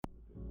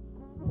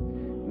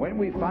When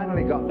we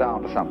finally got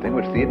down to something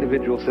which the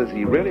individual says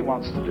he really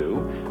wants to do,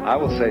 I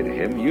will say to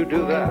him, you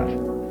do that.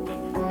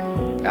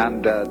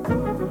 And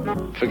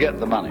forget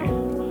the money.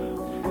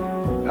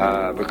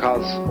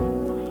 Because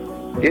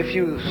if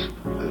you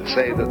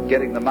say that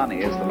getting the money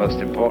is the most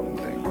important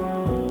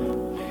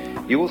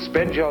thing, you will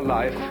spend your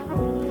life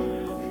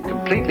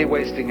completely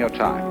wasting your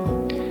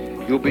time.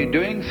 You'll be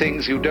doing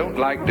things you don't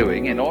like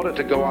doing in order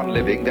to go on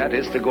living, that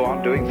is, to go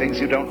on doing things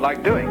you don't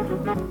like doing,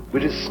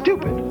 which is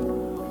stupid.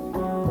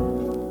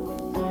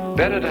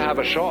 Better to have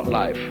a short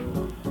life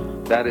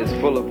that is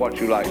full of what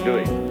you like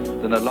doing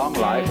than a long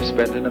life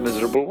spent in a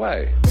miserable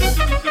way.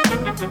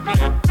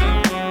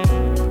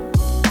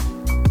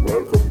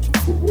 Welcome to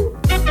Footwork.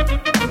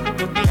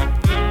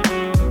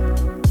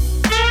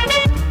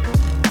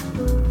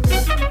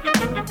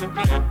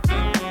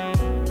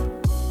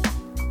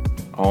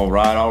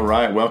 All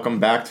right. Welcome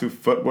back to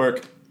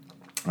Footwork.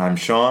 I'm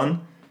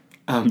Sean.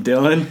 I'm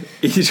Dylan.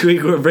 Each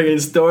week we're bringing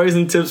stories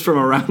and tips from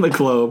around the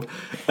globe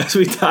as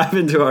we dive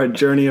into our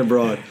journey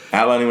abroad.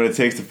 Outlining what it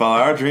takes to follow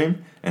our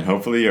dream and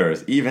hopefully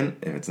yours, even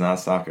if it's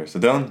not soccer. So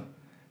Dylan,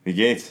 wie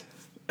geht's?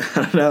 I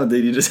don't know,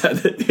 dude. You just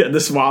had to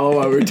swallow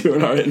while we were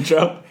doing our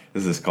intro.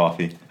 This is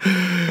coffee.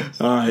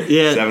 All right,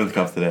 yeah. 7th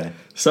cup today.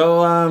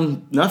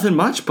 So, nothing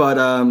much, but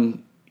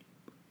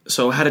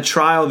so had a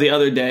trial the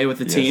other day with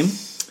the team.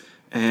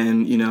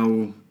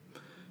 And,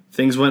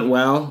 things went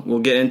well. We'll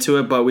get into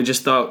it, but we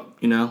just thought,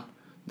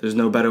 there's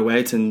no better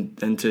way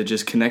than to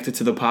just connect it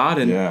to the pod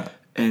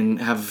and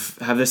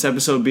have this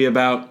episode be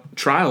about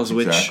trials,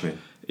 which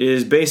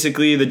is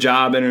basically the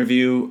job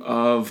interview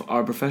of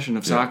our profession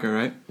of soccer,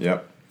 right?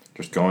 Yep.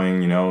 Just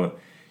going, you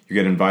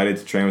get invited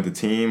to train with the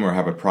team or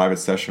have a private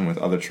session with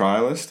other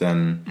trialists,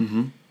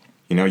 and,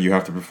 you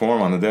have to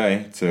perform on the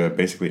day to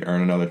basically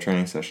earn another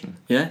training session.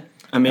 Yeah.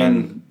 I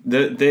mean,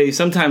 they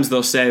sometimes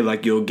they'll say,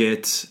 like, you'll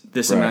get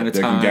this amount of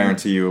time. They can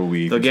guarantee you a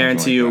week. They'll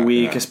guarantee you a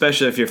week,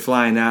 especially if you're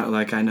flying out.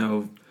 Like, I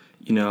know,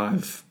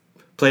 I've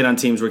played on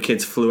teams where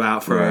kids flew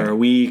out for a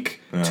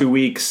week, 2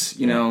 weeks,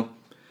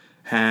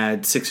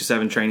 had 6 or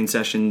 7 training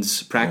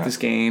sessions, practice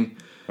game.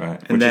 Right,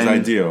 which is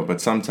ideal,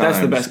 but sometimes that's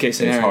the best case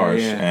scenario, it's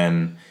harsh,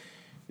 and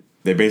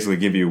they basically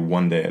give you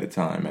one day at a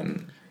time,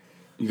 and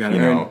you gotta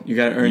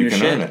earn your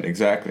shit. Earn it,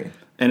 exactly.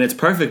 And it's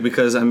perfect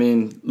because,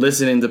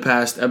 listening to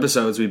past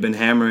episodes, we've been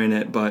hammering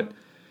it, but,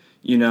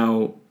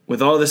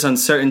 with all this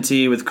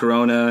uncertainty with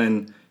Corona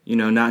and,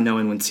 not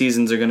knowing when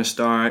seasons are going to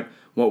start,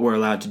 what we're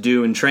allowed to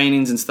do in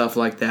trainings and stuff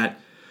like that,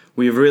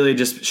 we've really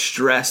just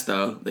stressed,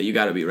 though, that you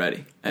got to be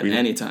ready at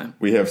any time.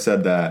 We have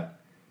said that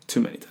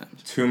too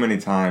many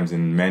times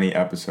in many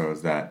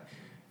episodes that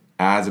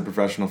as a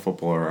professional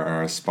footballer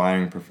or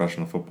aspiring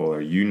professional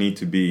footballer, you need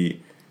to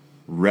be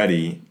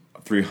ready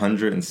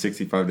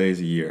 365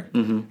 days a year.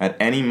 Mm-hmm. At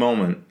any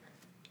moment,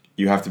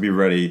 you have to be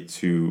ready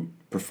to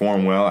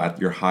perform well at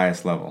your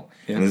highest level.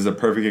 Yeah. And this is a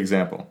perfect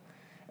example.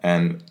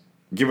 And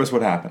give us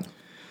what happened.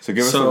 So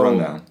give us a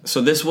rundown.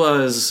 So this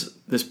was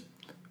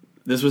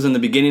in the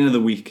beginning of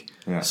the week.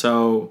 Yeah.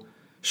 So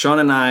Sean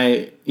and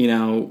I,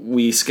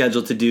 we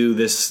scheduled to do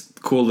this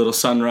cool little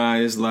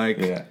sunrise,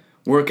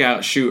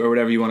 workout, shoot, or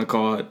whatever you want to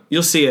call it.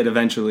 You'll see it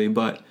eventually,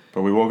 but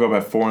we woke up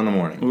at 4 in the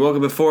morning. We woke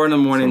up at 4 in the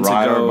morning to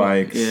ride go,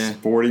 our bikes,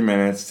 40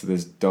 minutes to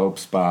this dope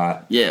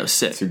spot. Yeah, it was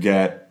sick. To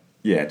get,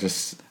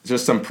 just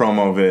some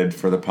promo vid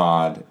for the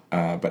pod,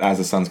 but as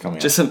the sun's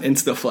coming just up. Some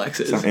Insta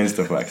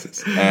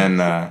flexes.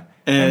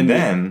 And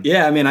then...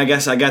 Yeah, I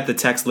guess I got the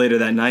text later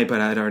that night,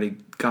 but I had already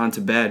gone to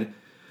bed.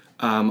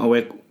 I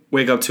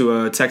wake up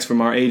to a text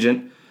from our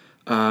agent,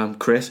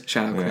 Chris.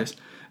 Shout out, Chris.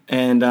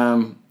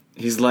 And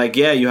he's like,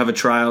 yeah, you have a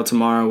trial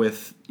tomorrow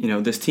with,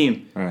 this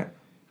team. Right.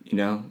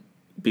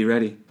 Be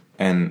ready.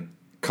 And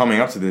coming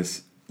up to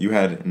this, you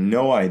had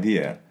no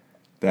idea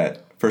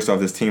that, first off,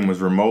 this team was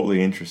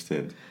remotely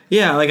interested.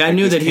 Yeah, I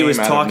knew that he was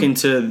talking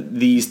to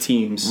these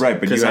teams. Right,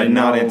 but you had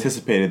not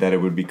anticipated that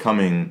it would be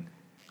coming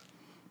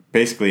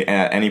basically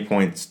at any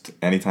point,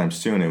 anytime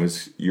soon.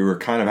 You were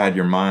kind of had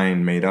your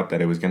mind made up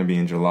that it was going to be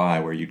in July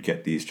where you'd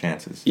get these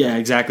chances. Yeah,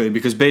 exactly,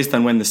 because based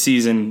on when the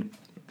season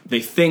they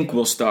think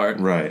will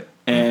start. Right.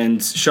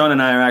 And Sean and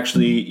I are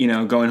actually,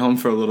 going home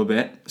for a little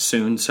bit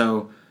soon,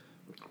 so...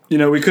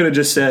 we could have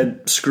just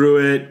said, screw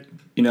it,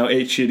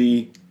 ate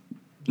shitty,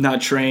 not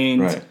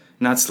trained,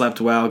 not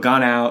slept well,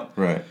 gone out,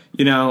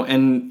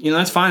 and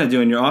that's fine to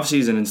do in your off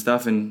season and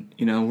stuff, and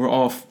we're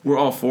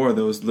all for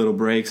those little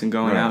breaks and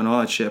going out and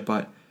all that shit.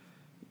 But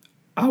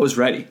I was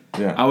ready.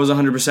 Yeah. I was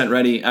 100%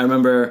 ready. I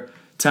remember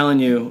telling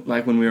you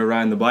when we were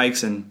riding the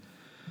bikes, and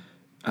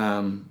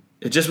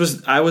it just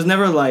was. I was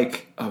never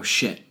like, oh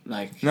shit,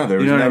 no, there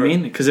was what I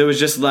mean? Because it was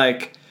just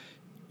like.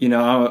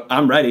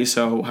 I'm ready,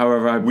 so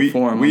however I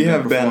perform, we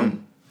have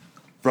been,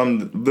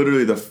 from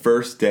literally the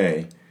first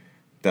day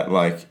that,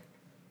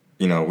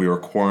 we were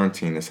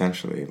quarantined,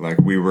 essentially.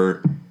 We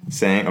were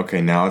saying,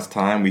 okay, now it's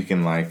time, we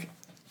can,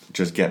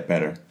 just get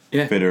better.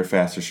 Yeah. Fitter,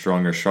 faster,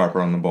 stronger, sharper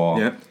on the ball.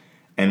 Yep.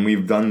 And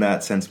we've done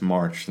that since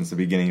the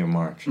beginning of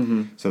March.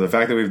 Mm-hmm. So the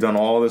fact that we've done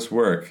all this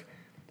work,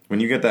 when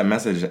you get that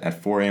message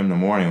at 4 a.m. in the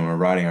morning when we're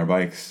riding our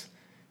bikes,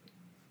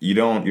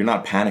 you're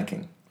not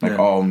panicking. Like,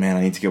 oh man,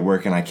 I need to get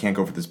working. I can't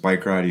go for this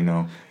bike ride.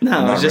 No, I'm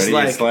not it's just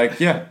ready. It's like,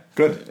 yeah,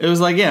 good. It was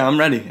like, yeah, I'm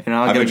ready, and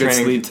I'll get a good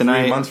sleep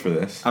tonight. 3 months for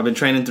this. I've been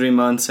training 3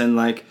 months, and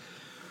like,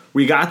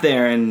 we got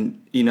there,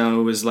 and it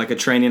was like a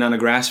training on a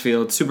grass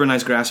field, super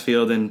nice grass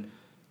field, and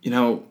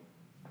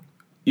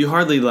you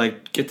hardly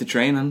like get to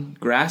train on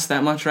grass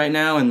that much right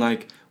now, and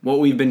like what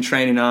we've been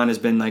training on has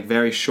been like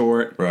very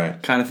short,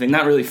 right, kind of thing.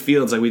 Not really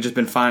fields, like we've just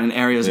been finding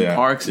areas and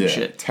parks and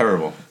shit.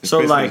 Terrible. So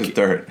like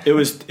dirt. it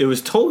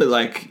was totally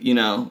like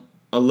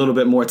a little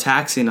bit more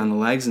taxing on the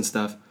legs and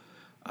stuff.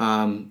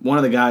 One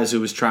of the guys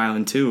who was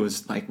trialing too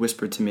was like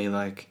whispered to me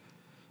like,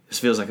 "This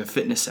feels like a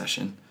fitness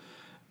session,"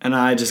 and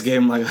I just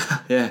gave him like,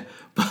 "Yeah,"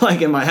 but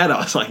like in my head I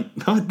was like,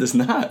 "No, it does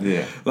not."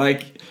 Yeah.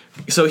 Like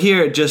so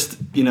here, just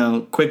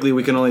quickly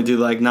we can only do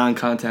like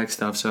non-contact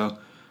stuff. So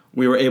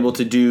we were able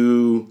to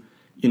do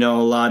a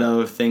lot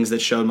of things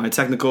that showed my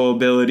technical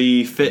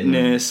ability,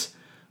 fitness,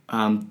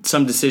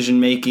 some decision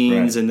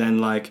makings, and then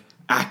like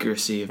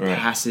accuracy of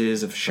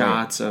passes, of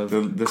shots, of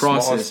the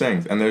crosses. Smallest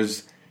things. And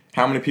there's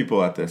how many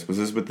people at this? Was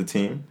this with the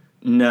team?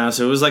 No,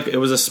 so it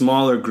was a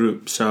smaller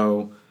group.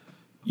 So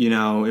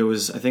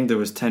I think there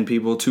was 10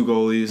 people, 2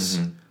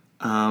 goalies,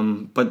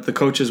 but the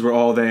coaches were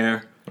all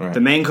there. Right.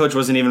 The main coach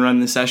wasn't even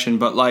running the session,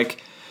 but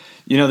like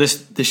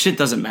this shit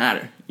doesn't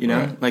matter.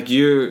 Like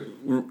you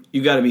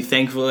got to be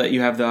thankful that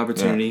you have the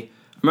opportunity.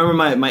 Yeah. I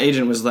remember my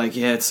agent was like,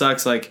 "Yeah, it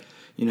sucks. Like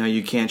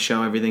you can't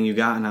show everything you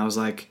got," and I was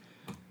like,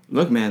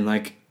 "Look, man,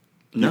 like."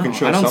 No, you can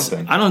show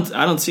something. I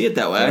don't see it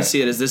that way. Right. I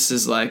see it as this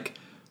is like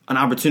an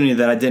opportunity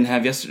that I didn't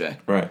have yesterday.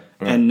 Right.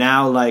 And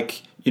now,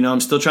 like, I'm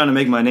still trying to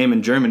make my name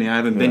in Germany. I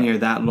haven't been here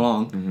that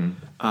long,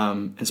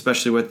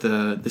 especially with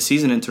the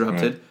season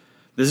interrupted. Right.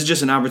 This is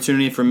just an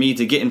opportunity for me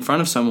to get in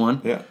front of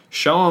someone,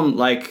 show them,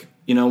 like,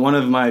 one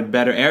of my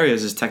better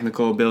areas is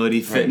technical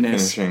ability,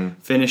 fitness,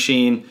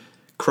 finishing,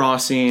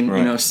 crossing,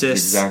 assists.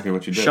 That's exactly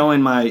what you did.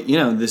 Showing my,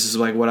 this is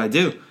like what I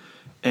do.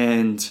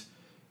 And,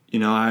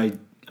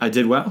 I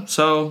did well,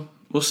 so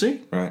we'll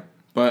see. Right.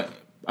 But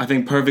I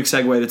think perfect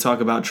segue to talk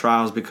about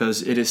trials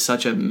because it is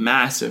such a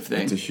massive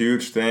thing. It's a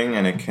huge thing,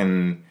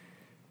 and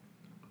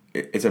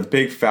it's a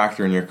big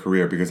factor in your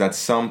career because at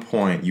some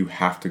point you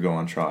have to go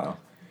on trial.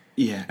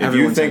 Yeah. If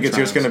you think it's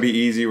just going to be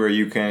easy where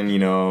you can,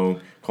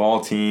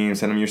 call teams,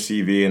 send them your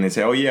CV, and they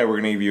say, "Oh yeah,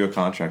 we're going to give you a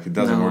contract," it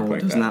doesn't work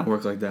like that. It does not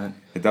work like that.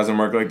 It doesn't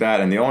work like that,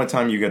 and the only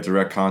time you get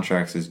direct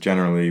contracts is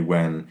generally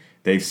when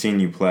they've seen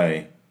you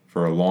play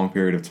for a long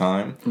period of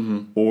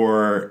time,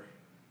 or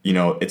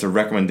it's a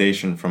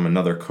recommendation from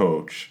another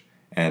coach,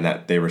 and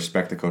that they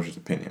respect the coach's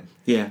opinion.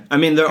 Yeah, I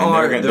mean they're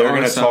going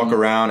to talk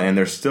around, and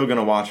they're still going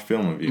to watch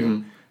film of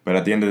you. But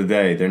at the end of the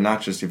day, they're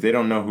not just if they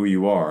don't know who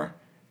you are.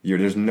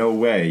 There's no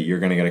way you're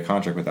going to get a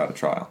contract without a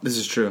trial. This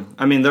is true.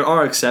 I mean, there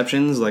are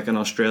exceptions. Like in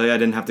Australia, I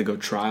didn't have to go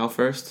trial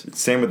first.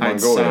 Same with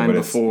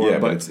Mongolia,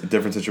 but it's a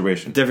different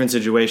situation. Different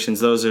situations.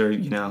 Those are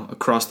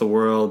across the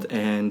world,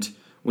 and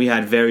we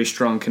had very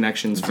strong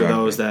connections for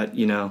those that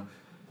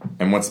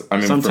And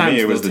for me,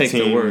 it was the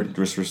team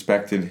just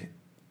respected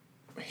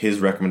his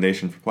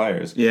recommendation for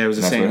players. Yeah, it was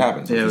the same. That's what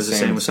happens. Yeah, it was the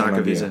same with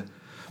soccer visa.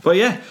 But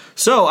yeah,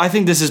 so I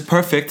think this is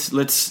perfect.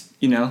 Let's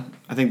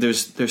I think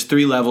there's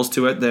 3 levels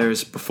to it.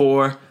 There's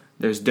before,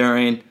 there's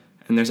during,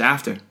 and there's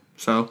after.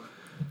 So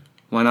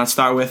why not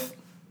start with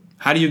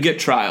how do you get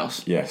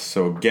trials? Yes,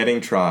 so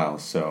getting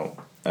trials. So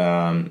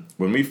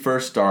when we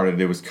first started,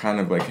 it was kind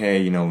of like,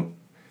 hey,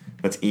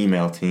 let's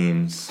email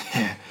teams.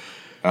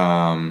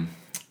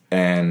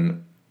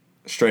 And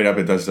straight up,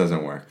 it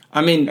doesn't work.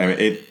 I mean,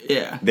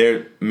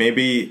 There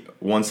maybe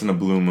once in a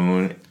blue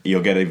moon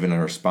you'll get even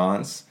a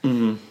response.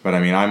 But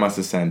I must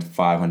have sent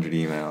 500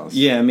 emails.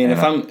 Yeah, I mean,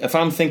 if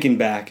I'm thinking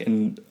back,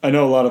 and I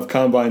know a lot of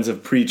combines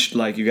have preached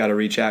like you got to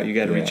reach out, you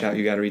got to reach out,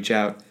 you got to reach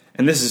out,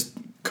 and this is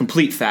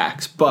complete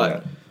facts.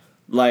 But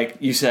like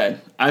you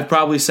said, I've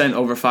probably sent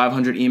over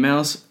 500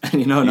 emails,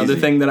 and another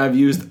thing that I've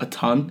used a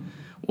ton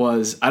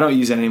was I don't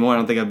use it anymore. I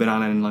don't think I've been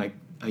on it in like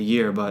a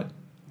year, but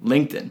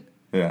LinkedIn.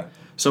 Yeah.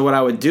 So what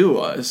I would do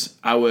was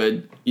I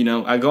would,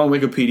 I'd go on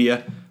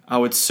Wikipedia. I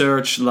would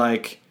search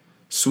like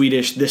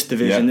Swedish, this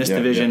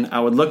division. Yeah. I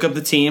would look up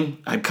the team.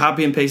 I'd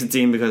copy and paste the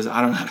team because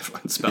I don't know how to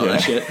fucking spell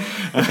that shit.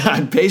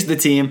 I'd paste the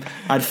team.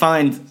 I'd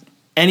find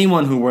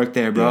anyone who worked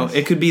there, bro. Yes.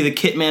 It could be the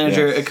kit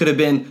manager. Yes. It could have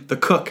been the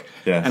cook.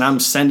 Yes. And I'm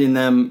sending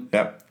them.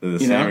 Yep, the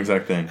same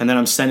exact thing. And then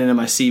I'm sending them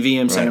my CV.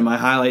 I'm sending my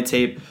highlight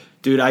tape.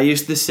 Dude, I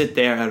used to sit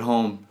there at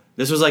home.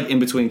 This was like in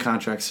between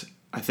contracts.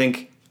 I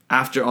think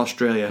after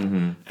Australia,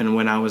 and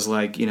when I was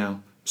like,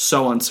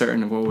 so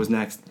uncertain of what was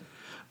next,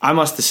 I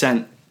must have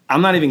sent,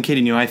 I'm not even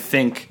kidding you, I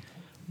think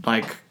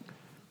like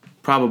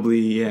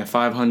probably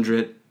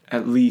 500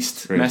 at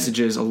least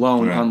messages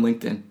alone on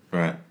LinkedIn.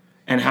 Right.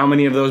 And how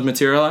many of those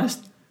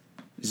materialized?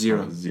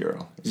 Zero.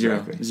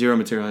 Exactly. Zero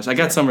materialized. I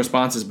got some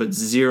responses, but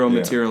zero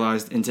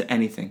materialized into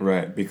anything.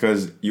 Right,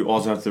 because you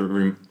also have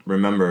to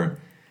remember,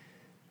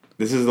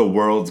 this is the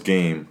world's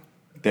game.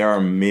 There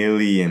are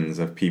millions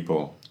of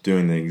people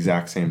doing the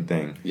exact same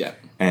thing. Yeah.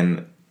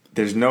 And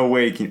there's no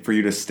way for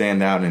you to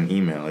stand out in an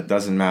email. It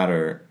doesn't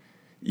matter.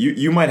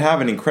 you might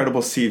have an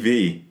incredible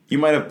CV. You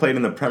might have played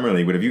in the Premier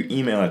League, but if you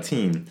email a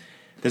team,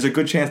 there's a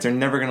good chance they're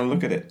never going to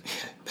look at it.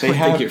 They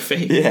think you're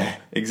fake. Yeah,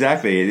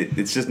 exactly.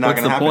 It's just not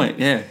going to happen. What's the point?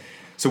 Yeah.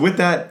 So with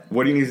that,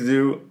 what you need to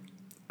do,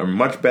 or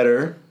much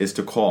better, is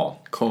to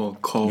call. Call.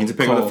 You need to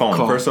pick up the phone.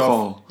 First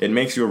off, it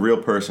makes you a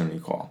real person when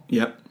you call.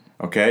 Yep.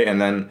 Okay,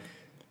 and then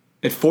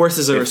it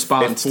forces a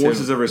response. It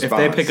forces a response. If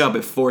they pick up,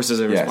 it forces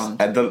a response.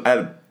 At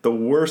the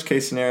worst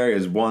case scenario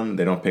is one,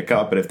 they don't pick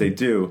up, but if they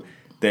do,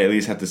 they at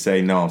least have to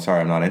say, no, I'm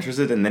sorry, I'm not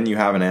interested, and then you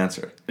have an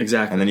answer.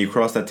 Exactly. And then you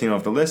cross that team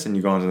off the list and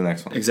you go on to the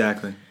next one.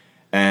 Exactly.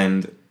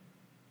 And,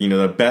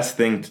 the best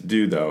thing to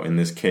do, though, in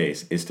this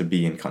case, is to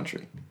be in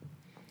country.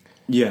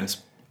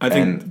 Yes. I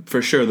think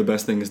for sure the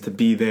best thing is to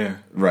be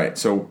there. Right.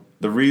 So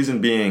the reason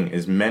being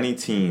is many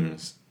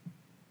teams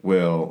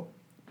will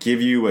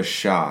give you a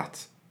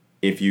shot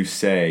if you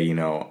say,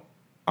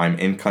 I'm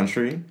in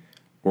country,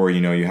 or,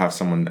 you have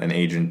someone, an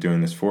agent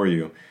doing this for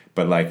you,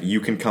 but like you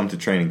can come to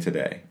training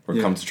today or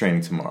come to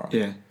training tomorrow.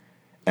 Yeah.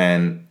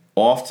 And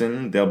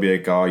often they'll be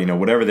like, oh,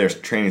 whatever their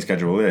training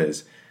schedule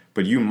is,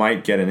 but you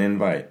might get an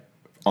invite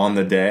on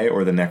the day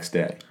or the next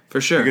day.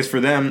 For sure. Because for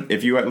them,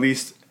 if you at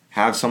least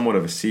have somewhat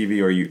of a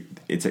CV or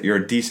you're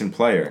a decent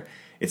player,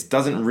 it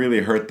doesn't really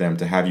hurt them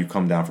to have you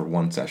come down for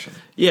one session.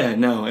 Yeah,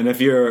 no. And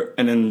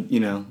then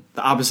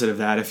the opposite of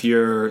that, if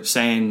you're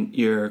saying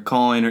you're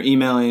calling or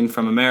emailing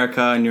from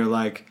America and you're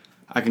like,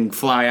 I can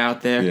fly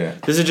out there. Yeah.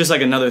 This is just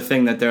like another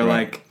thing that they're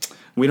like,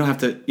 we don't have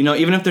to,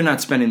 even if they're not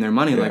spending their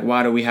money, like,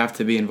 why do we have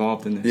to be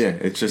involved in this? Yeah,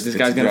 it's just this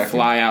guy's going to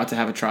fly out to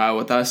have a trial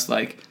with us.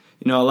 Like,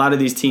 a lot of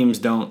these teams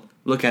don't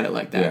look at it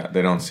like that. Yeah,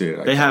 they don't see it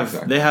like that.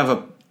 Exactly.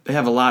 They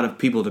have a lot of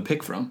people to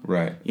pick from.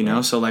 Right.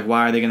 So like,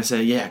 why are they going to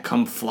say, yeah,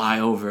 come fly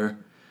over?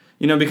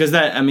 Because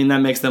that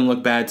makes them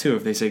look bad too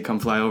if they say come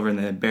fly over and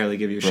they barely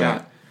give you a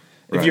shot.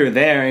 If you're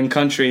there in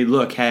country,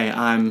 look, hey,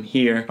 I'm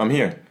here. I'm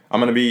here.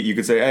 You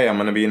could say, hey, I'm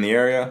going to be in the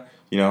area.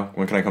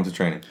 When can I come to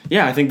training?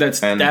 Yeah, I think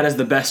that is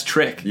the best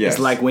trick. Yes.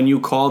 It's like when you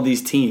call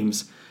these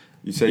teams,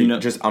 you say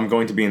I'm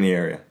going to be in the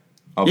area.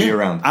 I'll be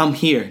around. I'm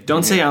here.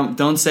 Don't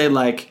say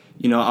like,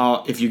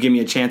 if you give me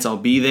a chance I'll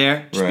be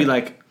there. Just be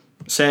like,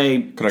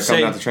 could I come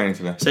down to training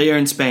today? Say you're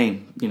in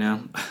Spain,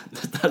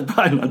 That's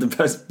probably not the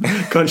best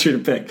country to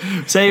pick.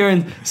 Say you're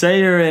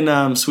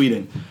in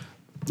Sweden.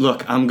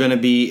 Look, I'm going to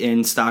be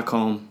in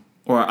Stockholm,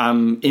 or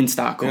I'm in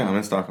Stockholm. Yeah, I'm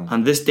in Stockholm.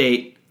 On this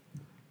date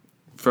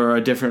for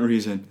a different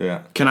reason.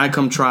 Yeah. Can I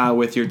come trial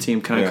with your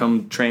team? Can I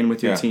come train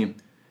with your team?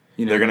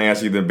 They're going to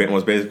ask you the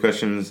most basic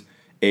questions: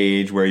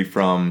 age, where are you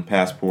from,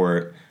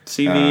 passport,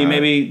 CV.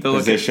 Maybe they'll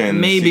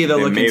position. Maybe they'll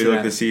look into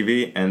the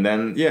CV, and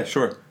then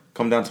sure,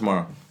 come down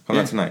tomorrow. Come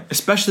down tonight.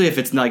 Especially if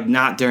it's like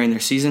not during their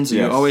season, so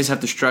you always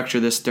have to structure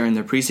this during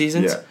their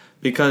preseasons. Yeah.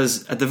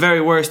 Because at the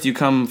very worst, you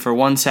come for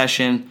one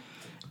session,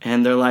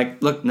 and they're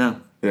like, "Look,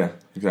 no." Yeah,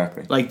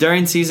 exactly. Like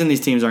during season, these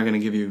teams aren't going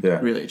to give you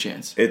really a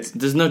chance.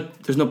 There's no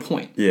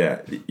point.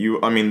 Yeah,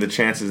 the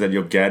chances that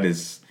you'll get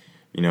is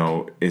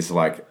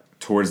like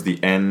towards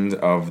the end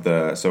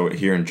of so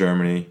here in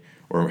Germany,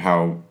 or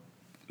how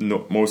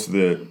most of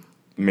the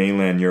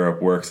mainland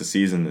Europe works the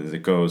season is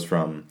it goes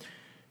from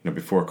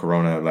before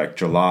Corona, like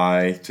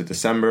July to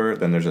December,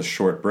 then there's a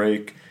short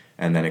break,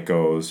 and then it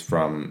goes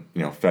from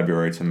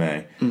February to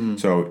May. Mm-hmm.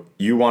 So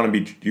you want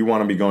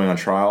to be going on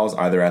trials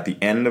either at the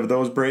end of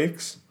those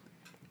breaks,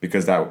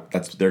 because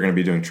that's they're going to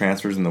be doing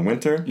transfers in the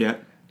winter. Yeah.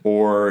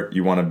 Or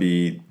you want to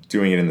be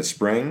doing it in the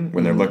spring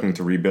when they're looking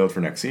to rebuild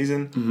for next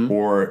season,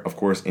 or of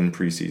course in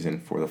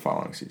preseason for the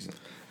following season.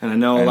 And I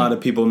know a lot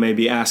of people may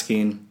be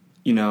asking,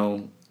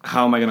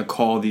 how am I going to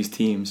call these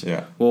teams?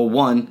 Yeah. Well,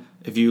 one,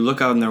 if you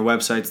look out on their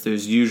websites,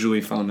 there's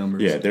usually phone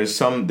numbers. Yeah, there's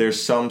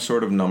some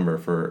sort of number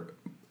for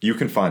you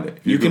can find it.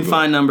 You can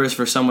find numbers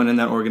for someone in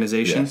that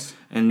organization. Yes.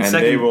 And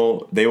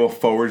second, they will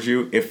forward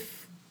you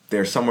if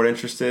they're somewhat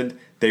interested.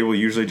 They will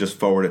usually just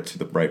forward it to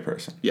the right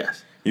person.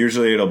 Yes.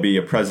 Usually it'll be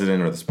a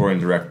president or the sporting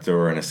director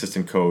or an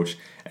assistant coach,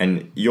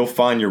 and you'll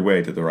find your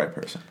way to the right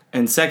person.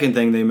 And second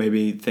thing they may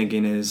be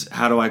thinking is,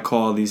 how do I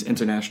call these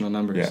international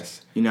numbers?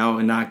 Yes.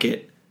 And not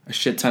get a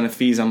shit ton of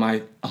fees on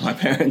my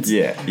parents'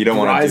 you don't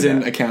want to do Verizon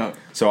that. account.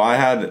 So I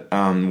had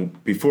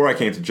before I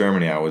came to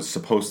Germany, I was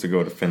supposed to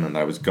go to Finland.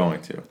 I was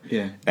going to.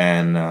 Yeah.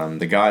 And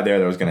the guy there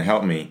that was going to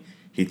help me,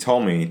 he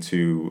told me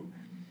to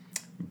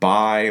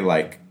buy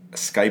like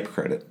Skype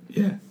credit.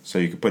 Yeah. So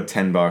you could put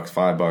 $10,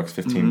 $5,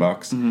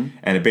 $15,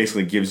 and it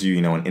basically gives you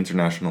an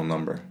international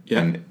number. Yeah.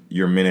 And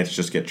your minutes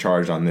just get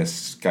charged on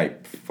this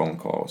Skype phone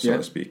call, so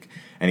to speak.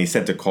 And he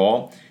said to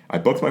call. I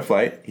booked my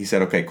flight. He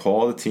said, okay,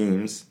 call the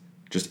teams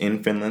just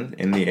in Finland,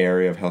 in the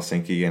area of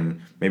Helsinki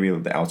and maybe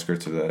the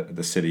outskirts of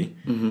the city,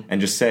 and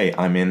just say,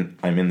 I'm in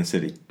the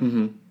city.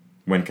 Mm-hmm.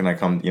 When can I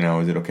come?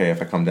 Is it okay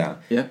if I come down?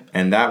 Yeah.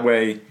 And that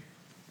way,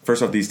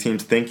 first off, these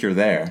teams think you're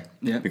there.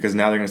 Yeah. Because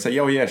now they're going to say,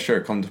 yeah, sure,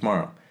 come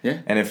tomorrow.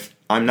 Yeah. And if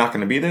I'm not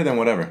going to be there, then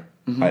whatever.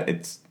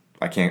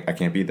 I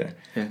can't be there.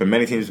 Yeah. But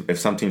many teams, if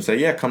some teams say,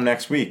 yeah, come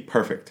next week,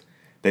 perfect.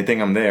 They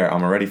think I'm there.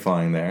 I'm already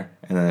flying there,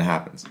 and then it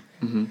happens.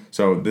 Mm-hmm.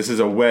 So this is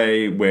a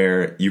way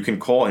where you can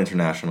call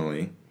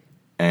internationally,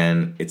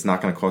 and it's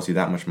not going to cost you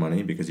that much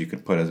money because you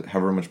could put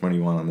however much money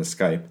you want on the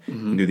Skype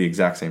and do the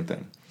exact same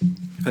thing.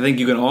 I think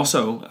you can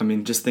also,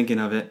 just thinking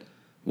of it,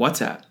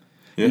 WhatsApp.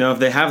 Yeah. If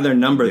they have their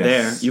number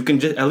there, you can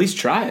just at least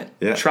try it.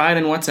 Yeah. Try it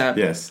in WhatsApp.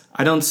 Yes.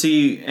 I don't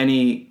see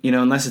any,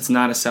 unless it's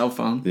not a cell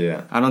phone.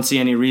 Yeah. I don't see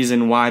any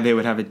reason why they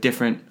would have a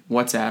different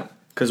WhatsApp.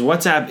 Because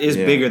WhatsApp is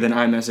bigger than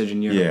iMessage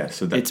in Europe. Yeah,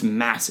 so it's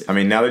massive.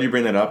 Now that you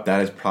bring that up,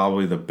 that is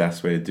probably the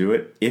best way to do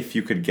it if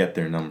you could get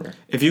their number.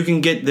 If you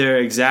can get their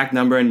exact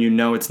number and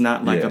it's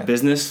not like a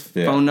business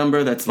phone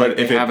number that's like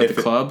they have at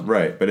the club.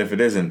 Right, but if it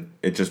isn't,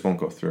 it just won't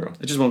go through.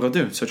 It just won't go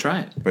through, so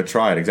try it. But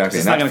try it, exactly.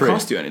 It's not going to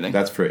cost you anything.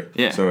 That's free.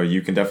 Yeah. So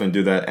you can definitely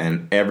do that,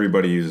 and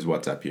everybody uses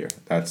WhatsApp here.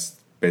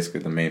 That's basically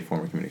the main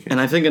form of communication. And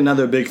I think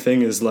another big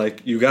thing is,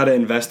 you got to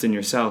invest in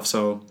yourself.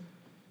 So,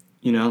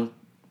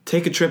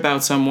 take a trip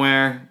out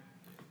somewhere.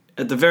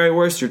 At the very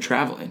worst, you're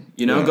traveling.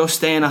 Go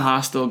stay in a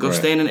hostel, go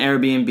stay in an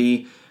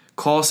Airbnb,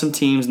 call some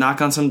teams,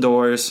 knock on some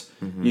doors.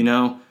 Mm-hmm.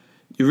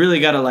 You really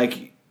got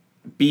to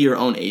be your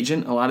own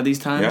agent a lot of these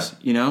times.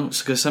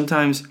 Because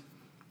sometimes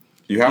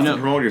you have to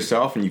promote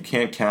yourself, and you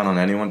can't count on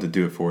anyone to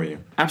do it for you.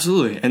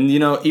 Absolutely, and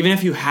even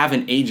if you have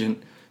an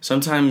agent,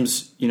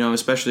 sometimes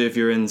especially if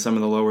you're in some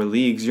of the lower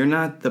leagues, you're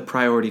not the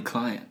priority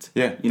client.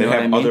 Yeah, they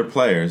have other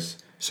players.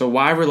 So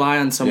why rely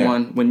on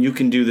someone when you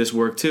can do this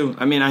work too?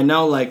 I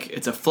know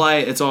it's a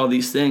flight, it's all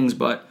these things,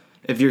 but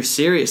if you're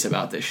serious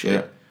about this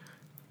shit,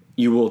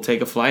 you will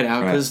take a flight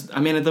out because,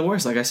 at the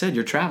worst, like I said,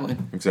 you're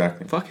traveling.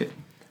 Exactly. Fuck it.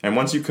 And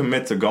once you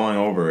commit to going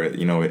over it,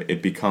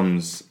 it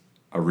becomes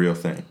a real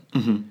thing.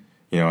 Mm-hmm.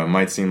 It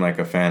might seem like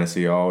a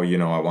fantasy. Oh,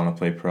 I want to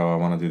play pro. I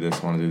want to do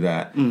this. I want to do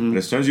that. Mm-hmm. But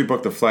as soon as you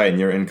book the flight and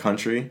you're in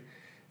country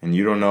and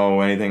you don't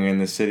know anything in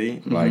the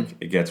city,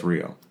 it gets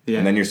real. Yeah.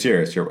 And then you're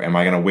serious. Am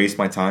I going to waste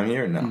my time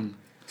here? No. Mm-hmm.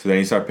 So then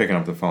you start picking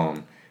up the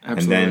phone, and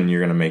then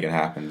you're going to make it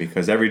happen.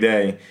 Because every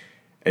day,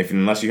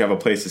 unless you have a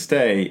place to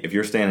stay, if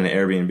you're staying in an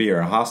Airbnb or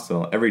a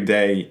hostel, every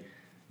day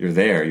you're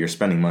there, you're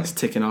spending money. It's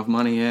ticking off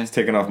money, yeah. It's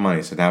ticking off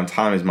money. So now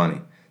time is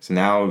money. So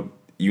now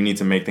you need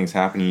to make things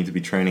happen. You need to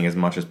be training as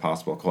much as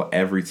possible. Call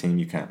every team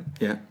you can.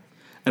 Yeah.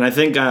 And I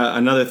think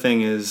another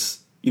thing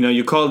is,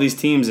 you call these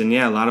teams, and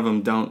a lot of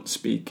them don't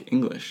speak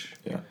English.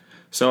 Yeah.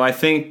 So I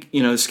think,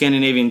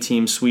 Scandinavian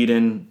teams,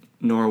 Sweden,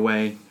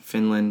 Norway,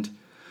 Finland,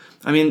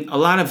 a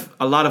lot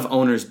of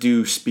owners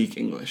do speak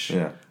English.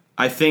 Yeah.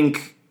 I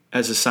think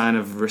as a sign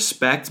of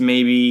respect,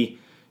 maybe,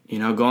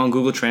 go on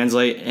Google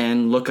Translate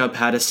and look up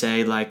how to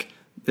say,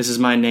 this is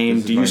my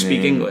name. Do you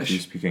speak English? Do you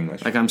speak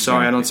English? I'm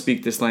sorry, I don't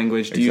speak this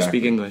language. Do you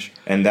speak English?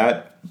 And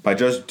by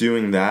just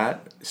doing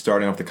that,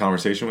 starting off the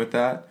conversation with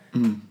that,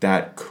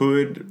 that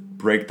could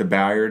break the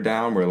barrier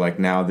down where,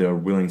 now they're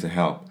willing to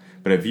help.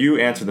 But if you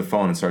answer the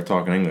phone and start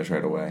talking English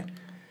right away,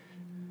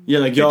 yeah,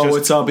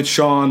 what's up? It's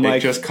Sean. It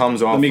just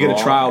comes off. Let me get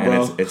a trial,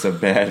 bro. It's a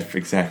bad,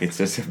 exactly. It's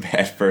just a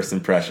bad first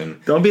impression.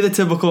 Don't be the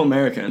typical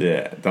American.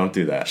 Yeah, don't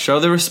do that.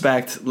 Show the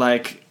respect.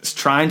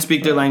 Try and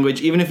speak their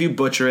language, even if you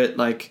butcher it.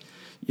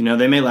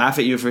 They may laugh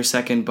at you for a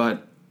second,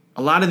 but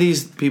a lot of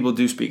these people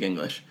do speak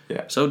English.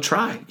 Yeah. So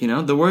try.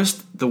 The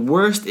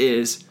worst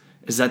is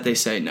that they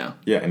say no.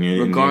 Yeah, and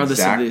you're regardless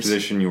in the exact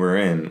position you were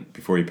in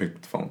before you picked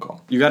up the phone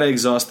call. You got to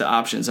exhaust the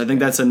options. I think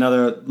that's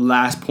another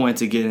last point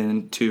to get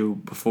into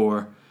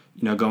before.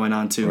 Going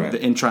on to the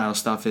in-trial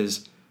stuff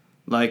is,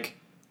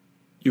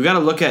 you got to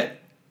look at,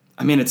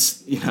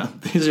 it's,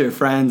 these are your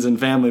friends and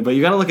family, but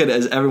you got to look at it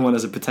as everyone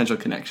as a potential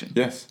connection.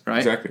 Yes, right?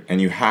 Exactly. And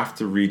you have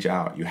to reach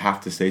out. You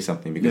have to say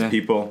something because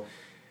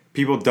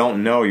people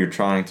don't know you're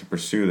trying to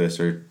pursue this,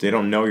 or they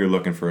don't know you're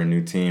looking for a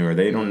new team, or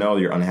they don't know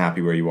you're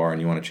unhappy where you are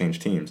and you want to change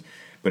teams.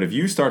 But if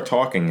you start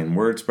talking and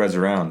word spreads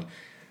around,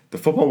 the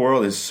football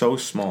world is so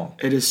small.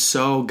 It is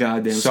so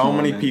goddamn small. So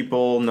many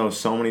people know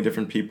so many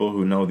different people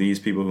who know these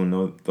people who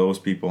know those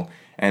people.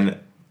 And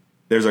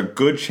there's a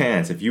good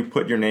chance if you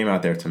put your name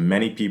out there to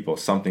many people,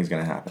 something's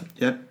going to happen.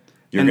 Yep.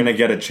 You're going to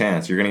get a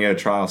chance. You're going to get a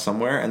trial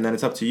somewhere, and then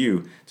it's up to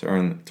you to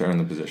earn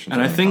the position.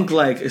 And I think,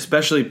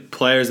 especially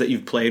players that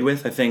you've played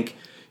with, I think,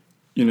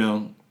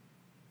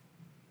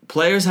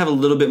 players have a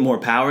little bit more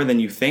power than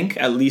you think,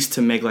 at least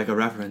to make, a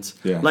reference.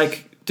 Yeah.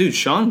 Dude,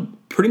 Sean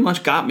pretty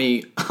much got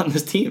me on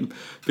this team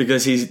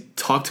because he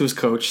talked to his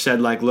coach,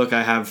 said, look,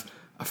 I have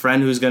a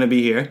friend who's going to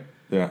be here.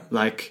 Yeah.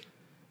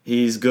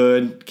 He's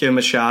good, give him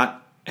a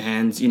shot.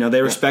 And,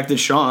 they respected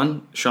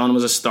Sean. Sean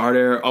was a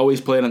starter, always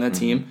played on that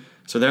team.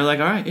 So they're like,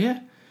 all right, yeah.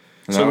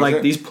 And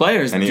so, these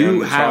players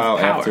do have power.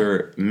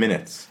 After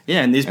minutes.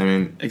 Yeah, and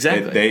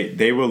exactly.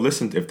 They will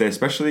listen to, if they,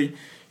 especially,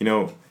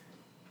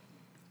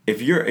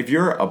 if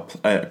you're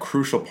a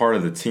crucial part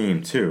of the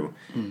team too,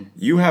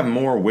 you have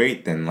more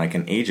weight than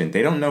an agent.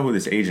 They don't know who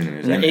this agent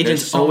is. And the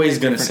agent's always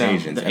going to sell.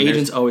 The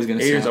agent's always going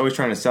to sell. Agent's always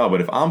trying to sell.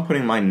 But if I'm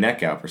putting my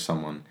neck out for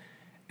someone,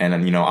 and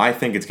I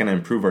think it's going to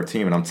improve our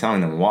team, and I'm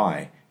telling them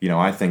why,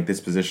 I think this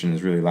position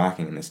is really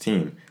lacking in this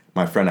team.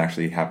 My friend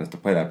actually happens to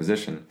play that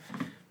position.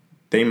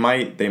 They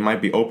might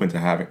be open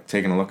to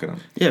taking a look at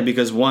them. Yeah,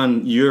 because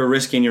one, you're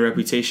risking your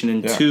reputation,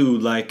 and two,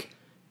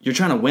 you're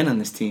trying to win on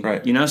this team,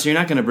 right? You know, so you're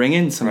not going to bring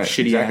in some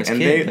shitty ass and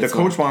kid. The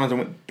coach wanted to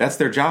win. That's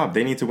their job.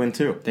 They need to win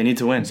too. They need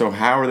to win. So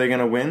how are they going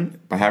to win?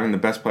 By having the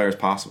best players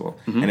possible.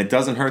 And it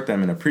doesn't hurt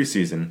them in a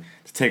preseason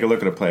to take a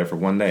look at a player for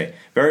one day.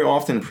 Very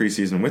often in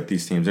preseason with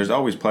these teams, there's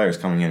always players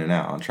coming in and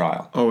out on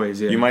trial.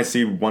 Always, yeah. You might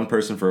see one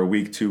person for a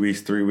week, 2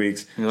 weeks, 3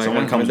 weeks. Like,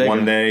 someone comes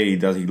one day,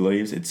 he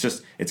leaves.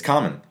 It's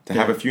common to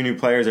have a few new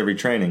players every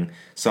training.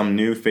 Some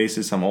new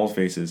faces, some old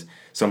faces,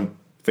 some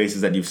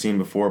faces that you've seen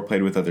before,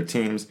 played with other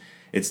teams.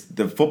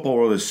 The football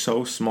world is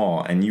so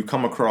small, and you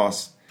come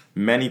across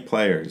many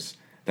players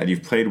that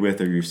you've played with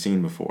or you've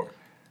seen before.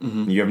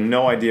 You have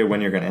no idea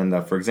when you're going to end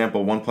up. For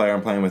example, one player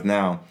I'm playing with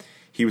now,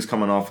 he was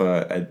coming off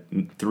a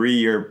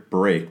 3-year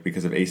break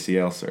because of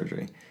ACL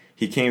surgery.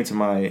 He came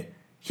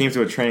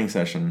to a training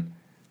session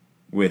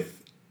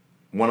with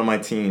one of my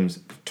teams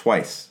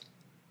twice.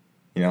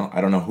 You know,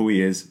 I don't know who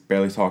he is,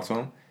 barely talk to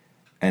him,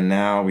 and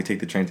now we take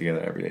the train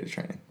together every day to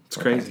training. It's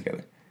crazy.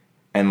 Together.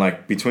 And,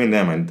 like, between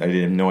them, I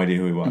had no idea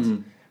who he was.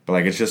 But,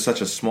 like, it's just such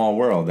a small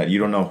world that you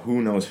don't know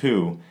who knows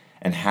who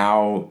and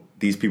how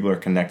these people are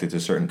connected to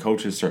certain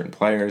coaches, certain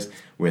players,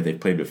 where they've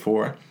played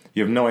before.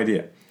 You have no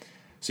idea.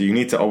 So you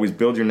need to always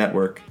build your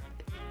network.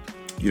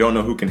 You don't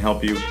know who can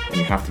help you, and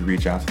you have to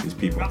reach out to these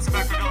people.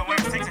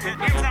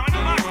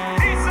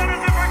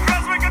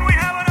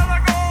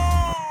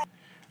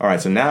 All right,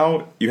 so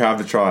now you have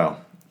the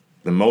trial.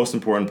 The most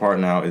important part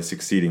now is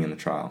succeeding in the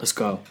trial. Let's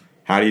go.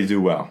 How do you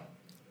do well?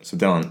 So,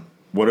 Dylan,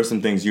 what are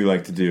some things you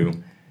like to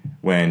do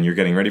when you're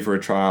getting ready for a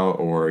trial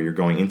or you're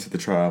going into the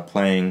trial,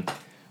 playing?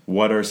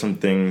 What are some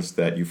things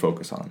that you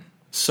focus on?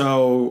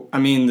 So, I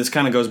mean, this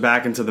kind of goes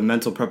back into the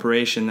mental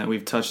preparation that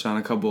we've touched on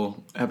a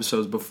couple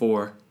episodes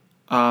before.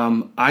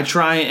 I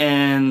try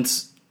and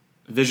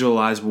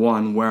visualize,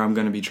 where I'm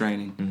going to be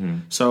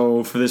training.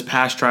 So, for this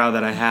past trial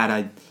that I had,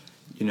 I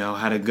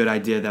had a good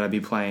idea that I'd be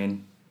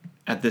playing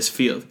at this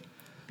field.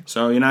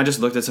 So, I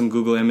just looked at some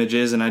Google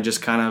images and I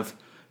just kind of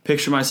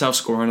picture myself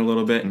scoring a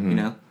little bit,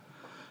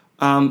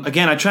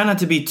 Again, I try not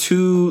to be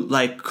too,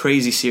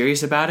 crazy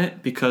serious about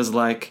it because,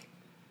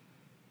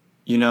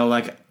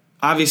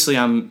 obviously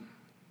I'm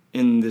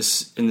in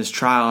this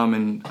trial, I'm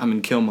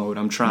in kill mode.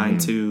 I'm trying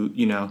to,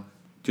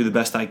 do the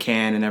best I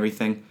can and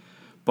everything.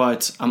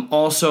 But I'm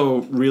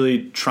also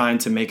really trying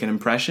to make an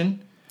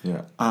impression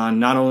on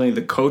not only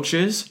the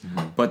coaches,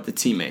 but the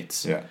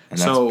teammates. Yeah, and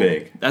that's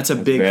big. That's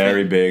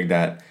very big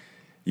that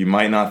you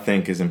might not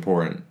think is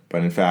important,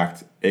 but in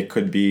fact, it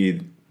could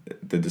be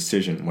the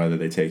decision whether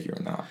they take you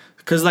or not.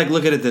 Because,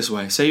 look at it this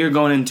way. Say you're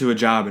going into a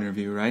job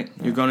interview, right?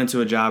 Yeah. You're going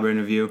into a job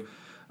interview,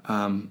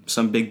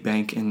 some big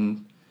bank,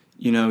 and,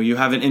 you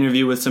have an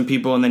interview with some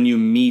people, and then you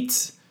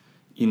meet,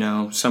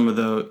 some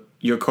of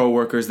your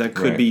coworkers that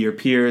could be your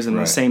peers and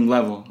the same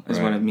level is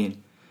what I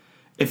mean.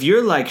 If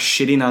you're,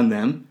 shitting on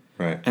them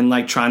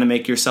and, trying to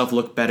make yourself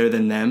look better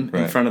than them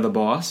in front of the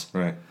boss,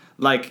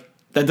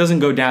 that doesn't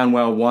go down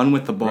well, one,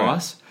 with the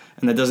boss,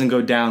 and that doesn't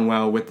go down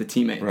well with the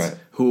teammates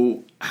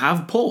who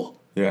have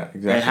pull. Yeah,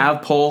 exactly. They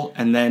have pull,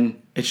 and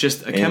then it's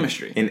just a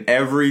chemistry. In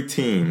every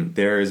team,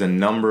 there is a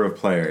number of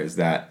players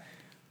that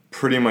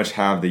pretty much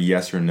have the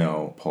yes or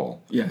no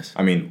pull. Yes.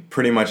 I mean,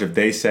 pretty much if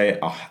they say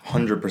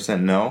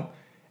 100% no,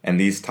 and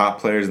these top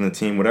players in the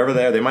team, whatever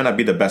they are, they might not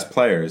be the best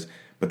players,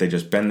 but they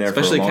just been there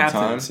especially for a long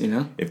captains,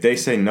 time. If they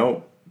say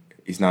no,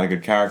 he's not a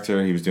good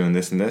character, he was doing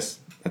this and this,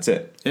 that's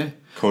it. Yeah.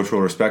 Coach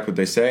will respect what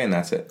they say, and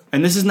that's it.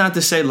 And this is not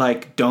to say,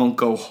 don't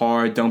go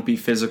hard, don't be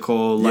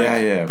physical.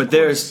 But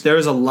there's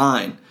a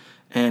line.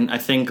 And I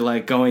think,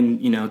 going,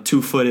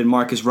 2-footed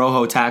Marcus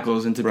Rojo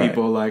tackles into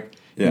people,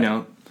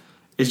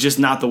 is just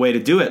not the way to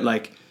do it.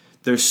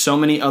 There's so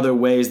many other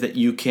ways that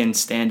you can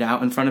stand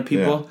out in front of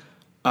people.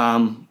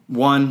 Yeah.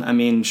 One, I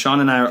mean, Sean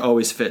and I are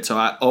always fit, so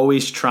I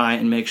always try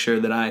and make sure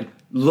that I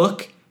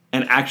look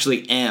and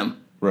actually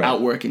am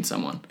outworking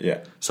someone.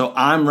 Yeah. So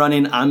I'm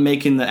running, I'm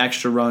making the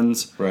extra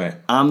runs. Right.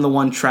 I'm the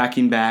one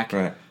tracking back.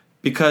 Right.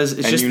 Because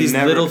it's just these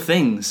little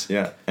things.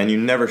 Yeah. And you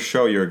never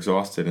show you're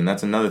exhausted. And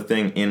that's another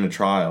thing in the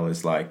trial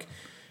is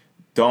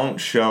don't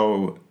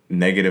show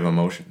negative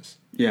emotions.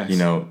 Yes.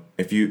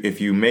 If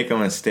you make a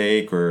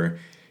mistake or,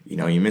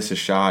 you miss a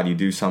shot, you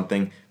do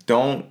something,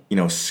 don't,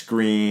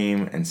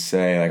 scream and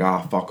say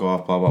fuck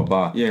off, blah, blah,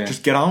 blah. Yeah.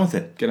 Just get on with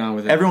it. Get on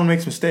with it. Everyone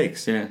makes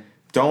mistakes. Yeah.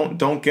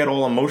 Don't get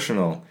all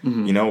emotional.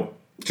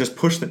 Just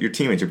push your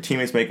teammates. Your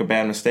teammates make a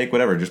bad mistake,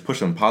 whatever. Just push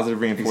them. Positive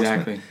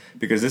reinforcement. Exactly.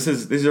 Because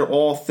these are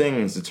all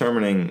things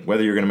determining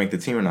whether you're going to make the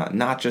team or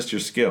not just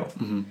your skill.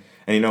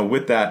 And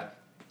with that,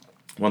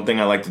 one thing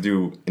I like to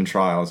do in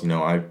trials,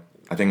 I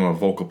think I'm a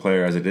vocal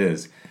player as it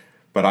is,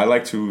 but I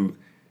like to,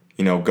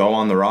 go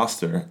on the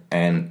roster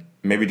and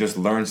maybe just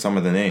learn some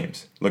of the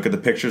names. Look at the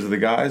pictures of the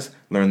guys,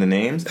 learn the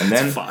names, and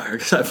then that's fire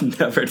because I've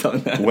never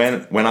done that.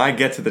 When I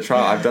get to the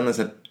trial, I've done this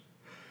at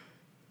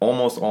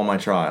almost all my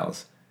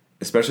trials.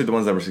 Especially the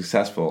ones that were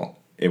successful,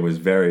 it was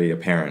very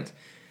apparent.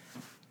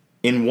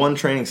 In one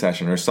training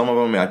session, or some of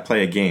them, I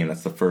play a game.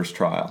 That's the first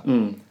trial.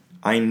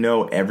 I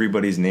know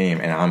everybody's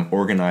name, and I'm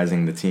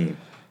organizing the team.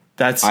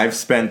 I've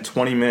spent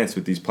 20 minutes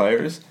with these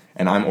players,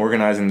 and I'm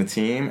organizing the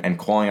team and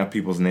calling out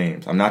people's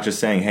names. I'm not just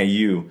saying, hey,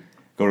 you,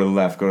 go to the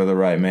left, go to the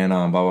right, man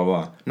on, blah, blah,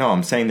 blah. No,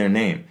 I'm saying their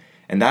name.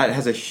 And that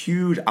has a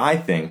huge, I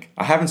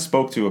haven't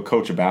spoke to a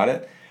coach about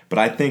it, but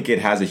I think it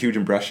has a huge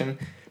impression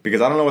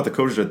because I don't know what the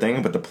coaches are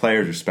thinking, but the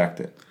players respect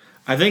it.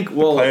 I think, the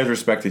players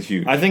respect it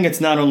huge. I think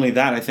it's not only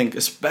that. I think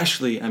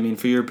especially, I mean,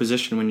 for your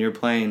position when you're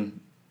playing,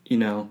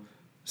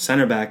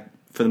 center back,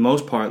 for the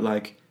most part,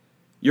 like,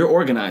 you're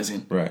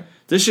organizing. Right.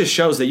 This just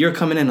shows that you're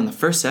coming in on the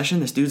first session.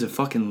 This dude's a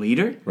fucking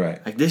leader.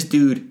 Right. Like, this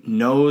dude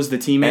knows the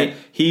teammate.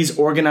 He's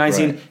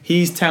organizing. Right.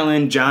 He's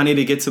telling Johnny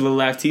to get to the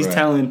left. He's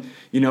telling,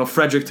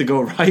 Frederick to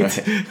go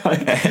right.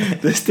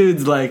 Like, this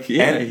dude's like,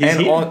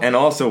 and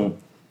also,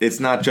 it's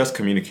not just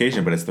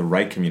communication, but it's the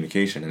right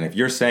communication. And if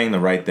you're saying the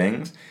right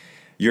things,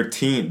 your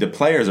team, the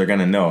players are going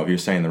to know if you're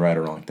saying the right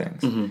or wrong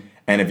things. Mm-hmm.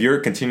 And if you're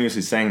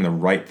continuously saying the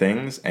right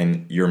things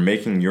and you're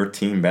making your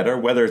team better,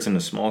 whether it's in a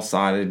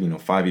small-sided,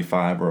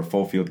 5v5 or a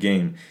full field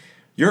game,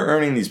 you're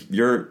earning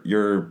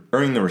you're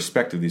earning the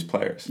respect of these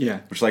players.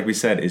 Yeah. Which, like we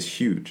said, is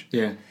huge.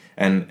 Yeah.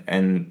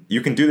 And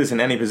you can do this in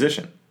any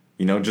position.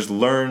 Just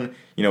learn.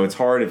 It's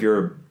hard if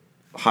you're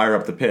higher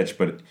up the pitch,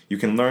 but you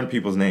can learn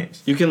people's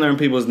names. You can learn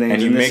people's names,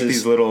 and you make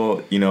these little,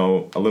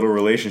 a little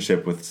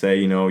relationship with, say,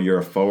 you're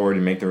a forward,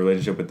 and make the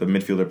relationship with the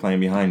midfielder playing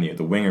behind you,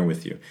 the winger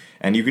with you,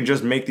 and you can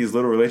just make these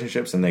little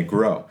relationships, and they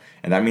grow,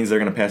 and that means they're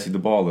going to pass you the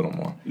ball a little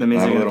more. That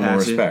means have they're a little more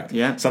pass respect.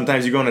 Yeah.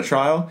 Sometimes you go in a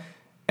trial,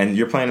 and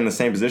you're playing in the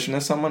same position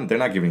as someone, they're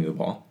not giving you the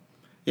ball.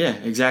 Yeah,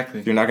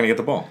 exactly. You're not going to get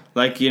the ball.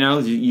 Like,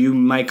 you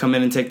might come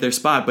in and take their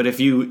spot, but if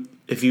you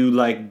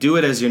like do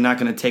it as you're not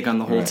going to take on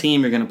the whole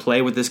team, you're going to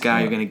play with this guy,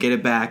 you're going to get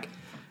it back.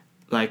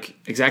 Like,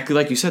 exactly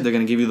like you said, they're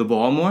going to give you the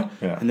ball more.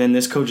 Yeah. And then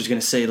this coach is going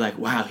to say, like,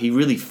 wow, he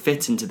really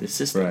fits into the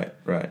system.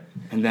 Right.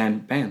 And then,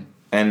 bam.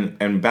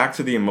 And back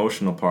to the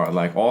emotional part,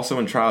 like, also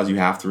in trials, you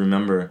have to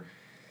remember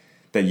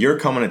that you're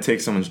coming to take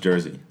someone's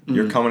jersey. Mm-hmm.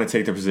 You're coming to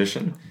take their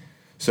position.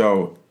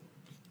 So,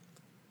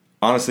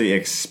 honestly,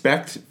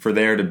 expect for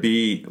there to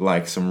be,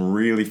 like, some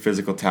really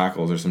physical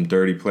tackles or some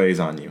dirty plays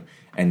on you.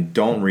 And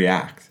don't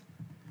react.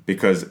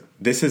 Because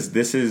this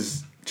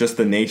is just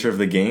the nature of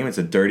the game. It's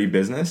a dirty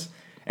business.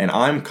 And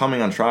I'm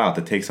coming on trial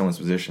to take someone's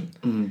position.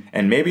 Mm-hmm.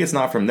 And maybe it's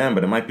not from them,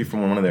 but it might be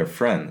from one of their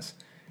friends.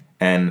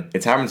 And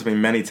it's happened to me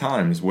many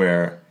times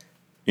where,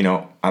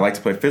 I like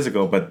to play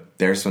physical, but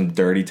there's some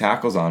dirty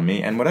tackles on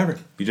me, and whatever.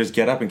 You just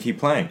get up and keep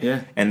playing.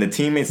 Yeah. And the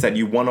teammates that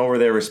you won over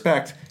their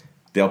respect,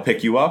 they'll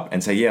pick you up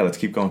and say, yeah, let's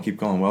keep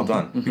going, well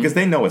done. Mm-hmm. Because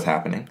they know what's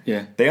happening.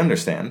 Yeah. They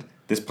understand.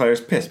 This player's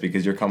pissed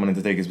because you're coming in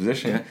to take his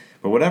position. Yeah.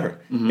 But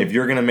whatever. Mm-hmm. If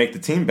you're going to make the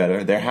team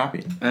better, they're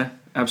happy.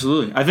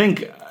 Absolutely. I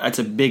think that's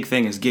a big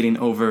thing, is getting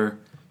over...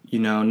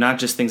 not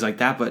just things like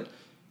that, but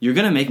you're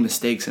going to make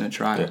mistakes in a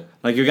trial. Yeah.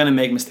 Like, you're going to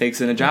make mistakes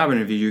in a job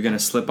interview. You're going to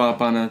slip up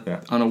on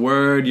a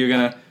word. You're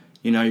going to,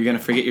 you're going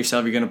to forget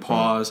yourself. You're going to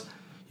pause.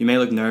 You may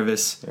look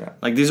nervous. Yeah.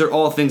 Like, these are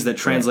all things that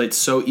translate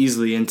so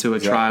easily into a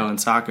trial in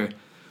soccer.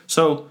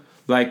 So,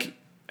 like,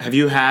 have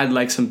you had,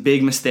 like, some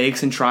big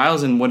mistakes in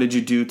trials, and what did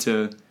you do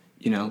to,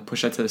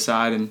 push that to the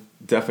side? And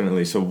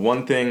Definitely. So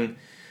one thing,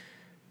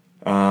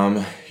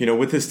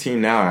 with this team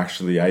now,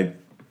 actually,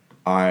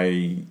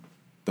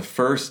 the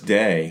first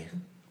day,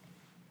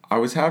 I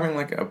was having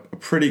like a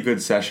pretty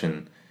good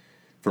session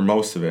for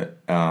most of it.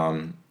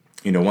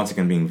 Once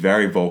again, being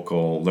very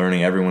vocal,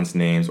 learning everyone's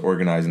names,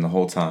 organizing the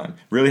whole time,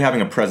 really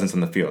having a presence on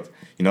the field.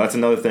 That's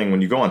another thing.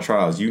 When you go on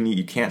trials,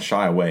 you can't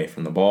shy away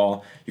from the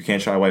ball. You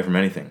can't shy away from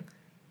anything.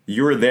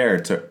 You're there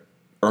to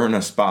earn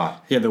a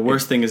spot. Yeah, the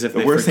worst thing is if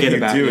they forget about you. The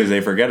worst thing you do is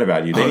they forget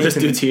about you. This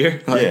dude's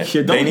here. Like,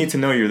 they need to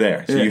know you're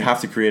there. So you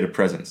have to create a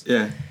presence.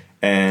 Yeah.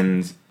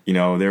 And,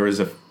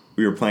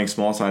 we were playing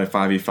small-sided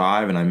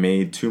 5v5, and I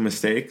made 2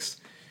 mistakes,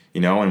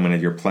 and when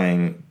you're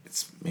playing,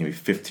 it's maybe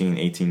 15,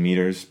 18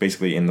 meters,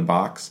 basically in the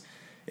box.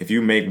 If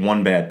you make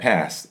one bad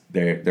pass,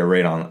 they're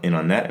right on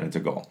net, and it's a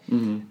goal.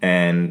 Mm-hmm.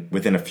 And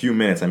within a few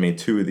minutes, I made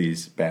 2 of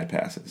these bad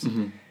passes.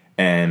 Mm-hmm.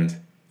 And,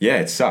 yeah,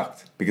 it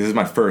sucked, because it's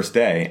my first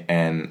day,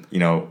 and,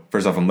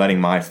 first off, I'm letting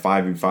my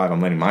 5v5,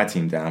 I'm letting my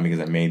team down because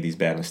I made these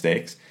bad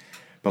mistakes.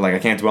 But, like, I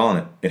can't dwell on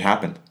it. It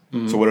happened.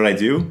 Mm-hmm. So what did I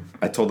do?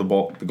 I told the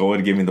goalie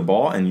to give me the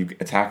ball, and you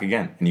attack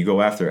again, and you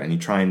go after it, and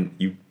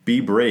you be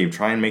brave,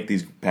 try and make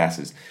these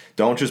passes.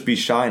 Don't just be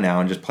shy now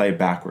and just play it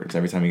backwards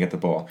every time you get the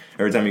ball.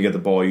 Every time you get the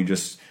ball, you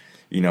just,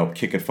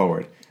 kick it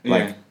forward.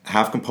 Like,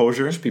 have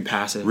composure. Just be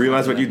passive.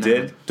 Realize what you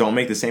did. Don't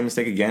make the same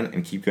mistake again,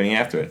 and keep going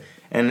after it.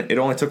 And it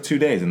only took 2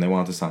 days, and they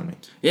wanted to sign me.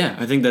 Yeah,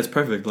 I think that's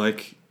perfect.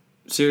 Like,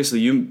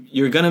 seriously,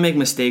 you're going to make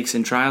mistakes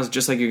in trials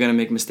just like you're going to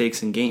make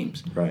mistakes in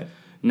games. Right.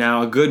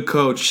 Now, a good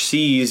coach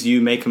sees you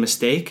make a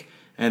mistake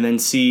and then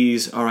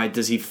sees, all right,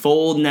 does he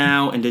fold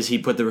now, and does he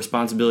put the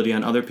responsibility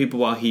on other people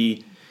while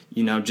he,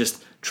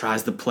 just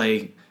tries to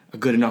play a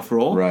good enough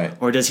role? Right.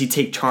 Or does he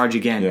take charge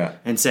again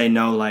and say,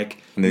 no, like,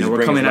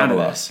 we're coming out of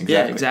this. Exactly.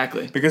 Yeah,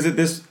 exactly. Because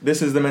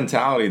this is the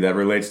mentality that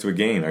relates to a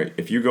game.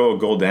 If you go a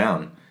goal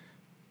down,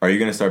 are you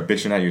going to start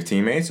bitching at your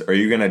teammates, or are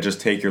you going to just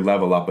take your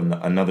level up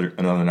another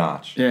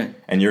notch? Yeah.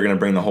 And you're going to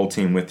bring the whole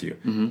team with you.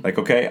 Mm-hmm. Like,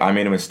 okay, I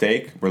made a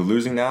mistake. We're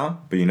losing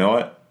now, but you know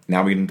what?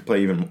 now we can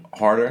play even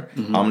harder.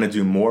 I'm going to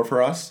do more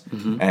for us,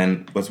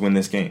 and let's win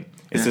this game.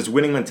 It's this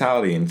winning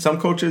mentality. And some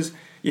coaches,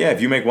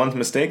 if you make one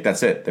mistake,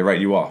 that's it. They write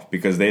you off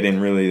because they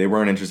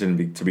weren't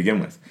interested to begin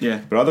with.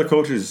 Yeah. But other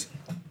coaches,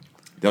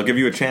 they'll give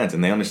you a chance,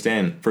 and they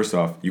understand, first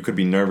off, you could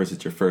be nervous.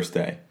 It's your first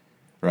day,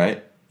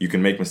 right? You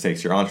can make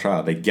mistakes. You're on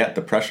trial. They get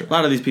the pressure. A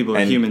lot of these people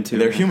are human, too.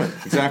 They're human,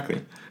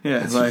 exactly.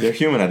 They're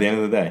human at the end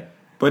of the day.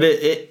 But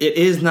it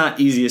is not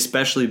easy,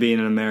 especially being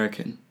an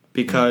American,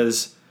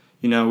 because,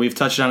 we've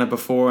touched on it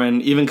before,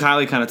 and even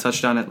Kylie kind of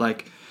touched on it.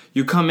 Like,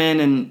 you come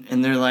in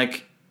and they're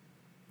like,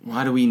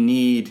 why do we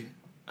need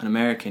an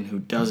American who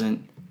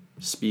doesn't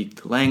speak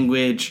the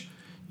language,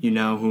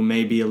 who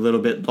may be a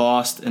little bit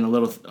lost in a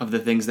little of the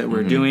things that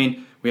we're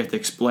doing? We have to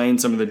explain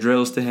some of the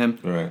drills to him.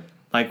 Right.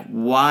 Like,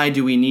 why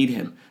do we need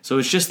him? So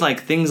it's just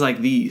like things like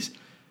these.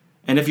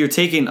 And if you're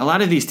taking, a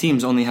lot of these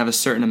teams only have a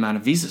certain amount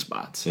of visa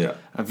spots. Yeah.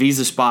 A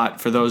visa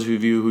spot, for those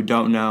of you who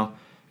don't know,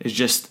 is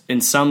just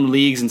in some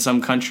leagues in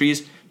some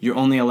countries, you're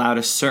only allowed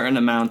a certain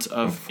amount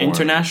of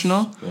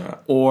international,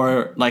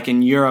 or like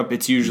in Europe,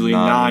 it's usually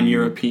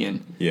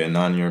non-European. Yeah,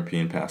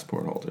 non-European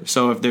passport holders.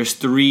 So if there's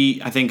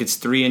 3, I think it's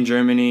 3 in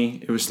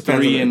Germany. It was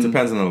 3 in... It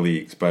depends on the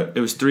leagues, but...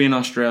 It was 3 in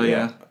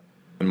Australia. Yeah.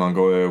 In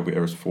Mongolia,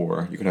 there was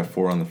 4. You could have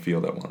 4 on the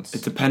field at once.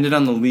 It depended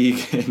on the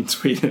league in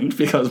Sweden,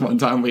 because one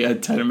time we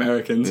had 10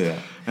 Americans,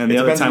 and the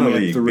other time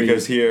we had 3.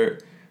 Because here,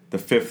 the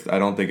 5th, I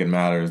don't think it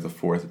matters. The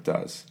 4th, it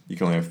does. You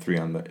can only have 3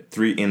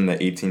 in the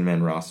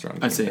 18-man roster.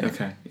 I see.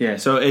 Okay, yeah.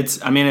 So it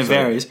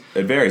varies.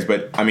 It varies,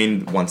 but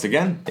once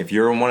again, if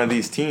you're in one of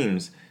these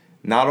teams,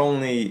 not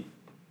only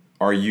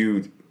are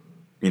you,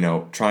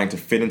 trying to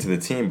fit into the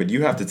team, but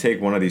you have to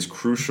take one of these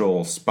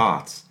crucial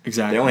spots.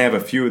 Exactly. They only have a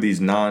few of these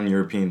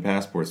non-European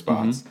passport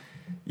spots.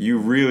 You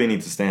really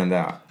need to stand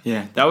out.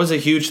 Yeah, that was a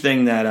huge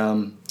thing that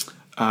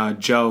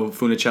Joe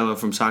Funicello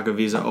from Soccer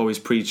Visa always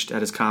preached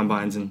at his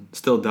combines, and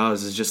still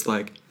does, is just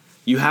like,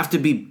 you have to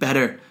be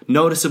better,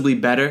 noticeably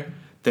better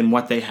than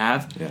what they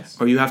have,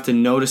 or you have to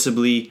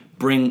noticeably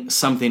bring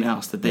something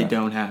else that they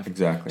don't have.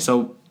 Exactly.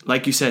 So,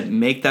 like you said,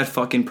 make that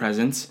fucking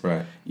presence.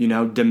 Right.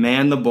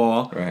 Demand the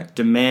ball. Right.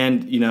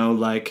 Demand,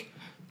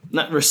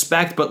 not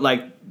respect, but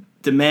like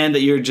demand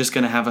that you're just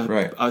going to have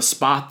a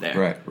spot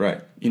there.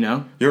 Right.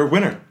 You're a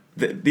winner.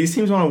 These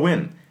teams want to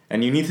win,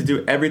 and you need to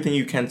do everything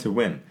you can to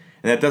win.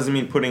 And that doesn't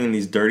mean putting in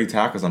these dirty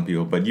tackles on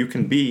people, but you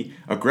can be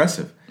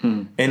aggressive.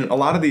 And a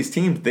lot of these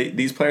teams,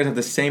 these players have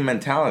the same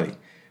mentality.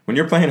 When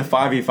you're playing a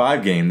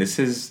 5v5 game, this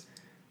is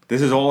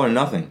all or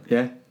nothing.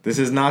 Yeah. This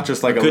is not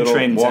just like a little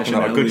walk in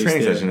a good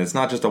training session. It's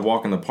not just a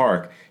walk in the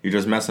park. You're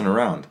just messing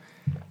around.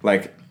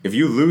 Like, if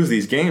you lose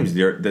these games,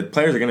 the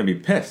players are going to be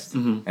pissed.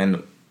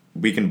 And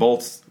we can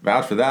both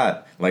vouch for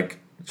that. Like,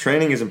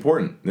 training is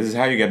important. This is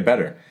how you get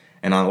better.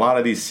 And on a lot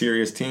of these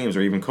serious teams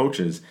or even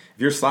coaches,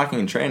 if you're slacking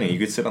in training, you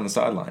could sit on the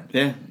sideline.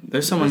 Yeah,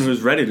 there's someone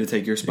who's ready to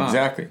take your spot.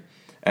 Exactly.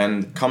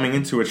 And coming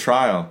into a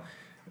trial,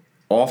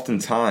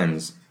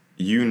 oftentimes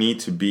you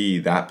need to be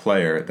that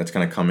player that's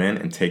going to come in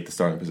and take the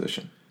starting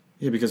position.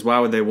 Yeah, because why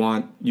would they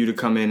want you to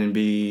come in and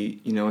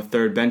be, a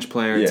third bench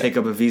player, take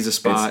up a visa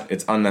spot?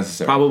 It's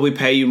unnecessary. Probably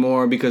pay you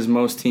more, because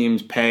most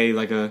teams pay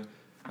like a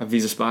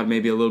visa spot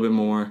maybe a little bit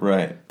more.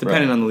 Right.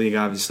 Depending on the league,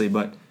 obviously,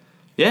 but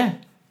yeah.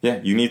 Yeah,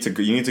 you need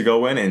to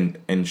go in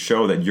and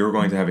show that you're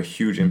going to have a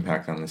huge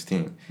impact on this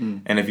team.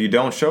 And if you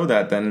don't show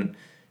that, then,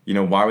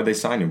 why would they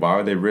sign you? Why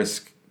would they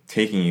risk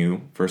taking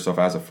you, first off,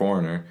 as a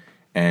foreigner?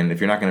 And if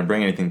you're not going to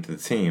bring anything to the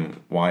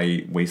team,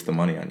 why waste the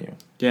money on you?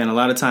 Yeah, and a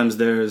lot of times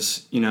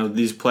there's,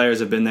 these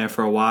players have been there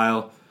for a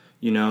while.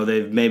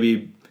 They've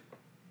maybe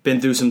been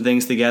through some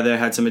things together,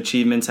 had some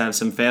achievements, have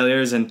some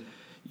failures, and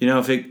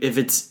if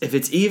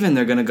it's even,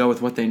 they're going to go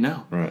with what they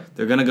know. Right.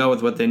 They're going to go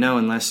with what they know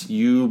unless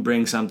you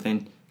bring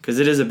something, because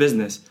it is a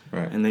business,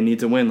 right, and they need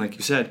to win, like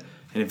you said.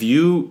 And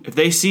if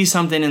they see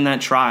something in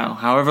that trial,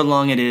 however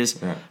long it is,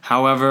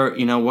 however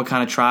what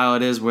kind of trial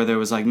it is, whether it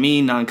was like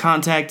me,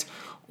 non-contact,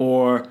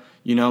 or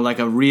like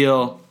a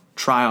real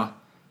trial,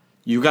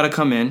 you got to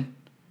come in,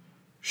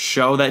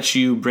 show that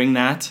you bring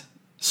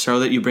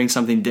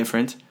something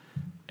different,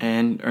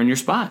 and earn your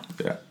spot.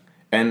 Yeah.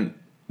 And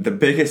the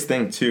biggest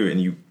thing too,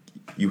 and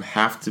you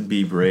have to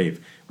be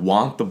brave.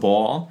 Want the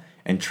ball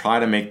and try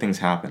to make things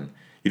happen.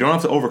 You don't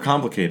have to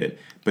overcomplicate it,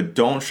 but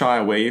don't shy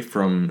away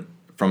from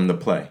the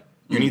play.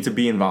 You need to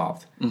be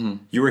involved.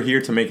 You are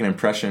here to make an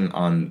impression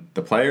on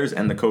the players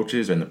and the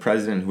coaches and the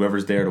president,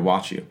 whoever's there to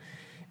watch you.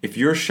 If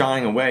you're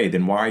shying away,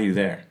 then why are you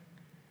there?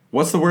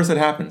 What's the worst that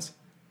happens?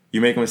 You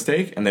make a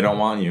mistake and they don't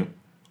want you,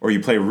 or you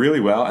play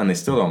really well and they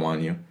still don't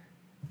want you.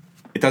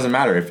 It doesn't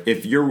matter.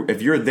 If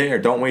you're there,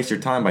 don't waste your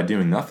time by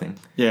doing nothing.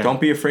 Yeah.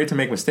 Don't be afraid to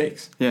make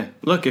mistakes. Yeah.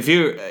 Look, if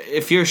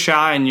you're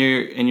shy and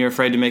you're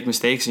afraid to make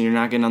mistakes and you're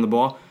not getting on the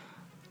ball,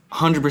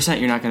 100%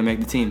 you're not going to make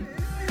the team.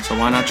 So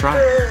why not try?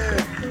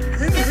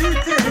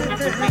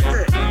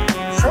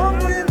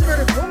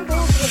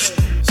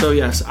 So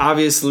yes,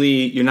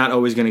 obviously you're not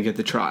always going to get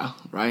the trial,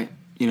 right?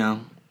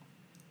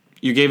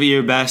 You gave it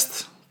your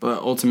best,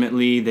 but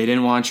ultimately they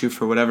didn't want you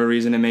for whatever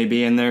reason it may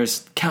be, and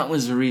there's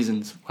countless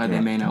reasons why they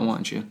may not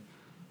want you.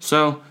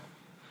 So,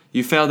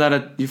 You failed at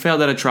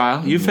a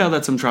trial. You failed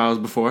at some trials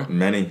before.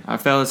 Many. I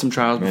failed at some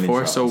trials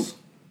before. Trials. So,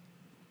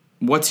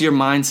 what's your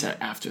mindset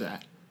after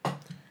that?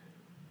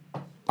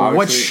 Or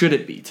what should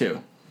it be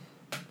too?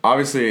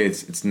 Obviously,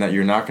 it's not.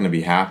 You're not going to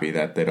be happy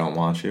that they don't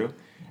want you,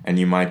 and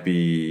you might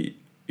be,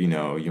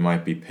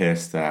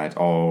 pissed that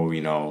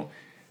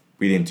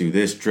we didn't do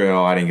this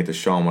drill. I didn't get to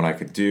show them what I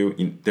could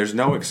do. There's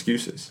no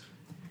excuses.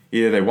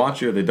 Either they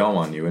want you or they don't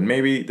want you. And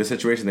maybe the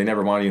situation they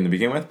never wanted you in the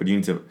begin with, but you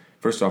need to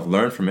first off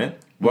learn from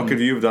it. What could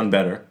you have done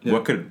better? Yeah.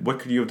 What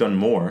could you have done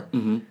more?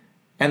 Mm-hmm.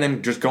 And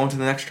then just go into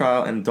the next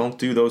trial and don't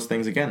do those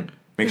things again.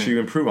 Make sure you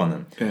improve on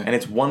them. Yeah. And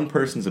it's one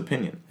person's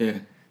opinion. Yeah.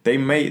 They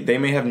might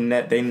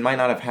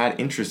not have had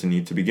interest in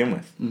you to begin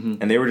with,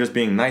 and they were just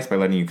being nice by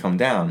letting you come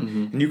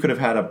down, and you could have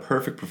had a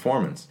perfect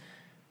performance,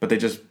 but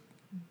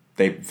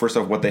first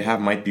off, what they have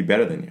might be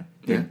better than you.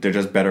 They're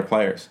just better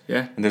players,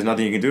 and there's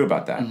nothing you can do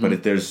about that. But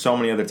if there's so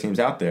many other teams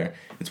out there,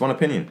 it's one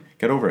opinion.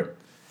 Get over it.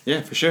 Yeah,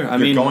 for sure.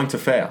 You're going to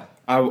fail.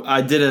 I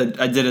did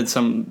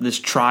this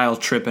trial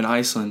trip in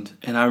Iceland,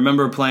 and I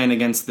remember playing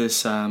against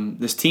this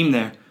team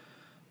there,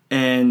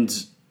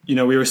 and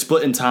we were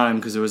split in time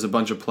because there was a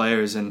bunch of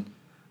players, and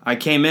I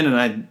came in and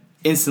I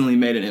instantly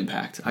made an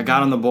impact. I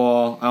got on the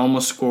ball. I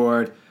almost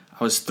scored.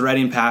 I was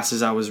threading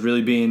passes. I was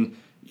really being,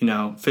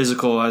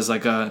 physical as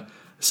like a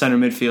center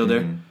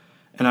midfielder. Mm-hmm.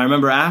 And I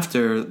remember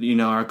after,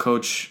 our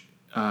coach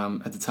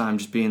at the time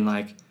just being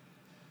like,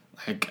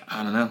 I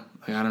don't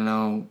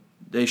know.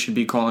 They should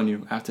be calling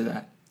you after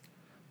that.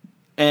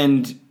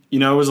 And, it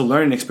was a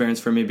learning experience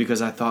for me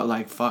because I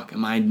thought fuck,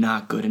 am I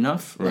not good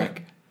enough?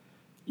 Right.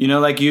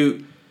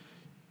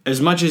 As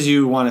much as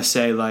you want to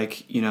say,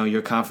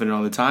 you're confident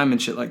all the time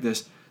and shit like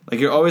this,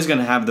 you're always going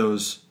to have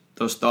those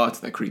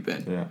thoughts that creep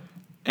in. Yeah.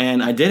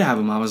 And I did have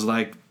them. I was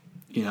like,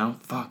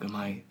 fuck, am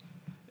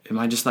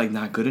I just,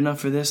 not good enough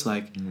for this?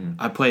 I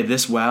play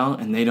this well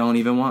and they don't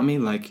even want me?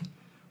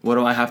 What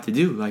do I have to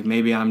do?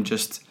 Maybe I'm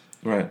just,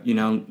 right.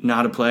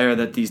 Not a player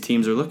that these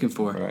teams are looking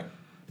for. Right.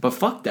 But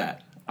fuck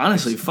that.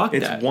 Honestly, fuck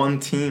that. It's one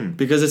team.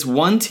 Because it's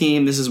one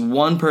team. This is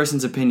one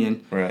person's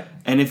opinion. Right.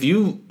 And if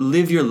you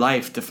live your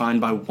life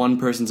defined by one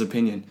person's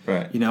opinion,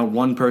 right.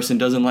 One person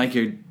doesn't like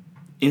your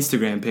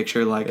Instagram picture,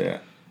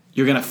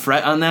 you're going to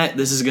fret on that.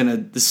 This is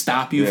going to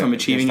stop you from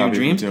achieving your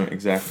dreams.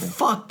 Exactly.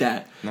 Fuck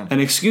that. No.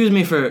 And excuse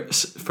me for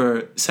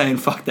saying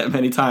fuck that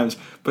many times,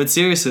 but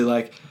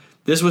seriously,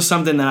 this was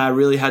something that I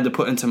really had to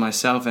put into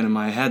myself and in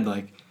my head.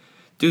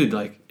 Dude,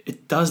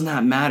 it does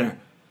not matter.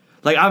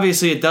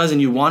 Obviously it does and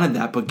you wanted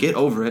that, but get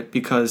over it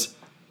because,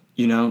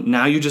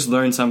 now you just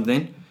learned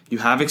something. You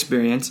have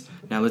experience.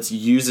 Now let's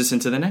use this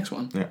into the next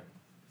one. Yeah,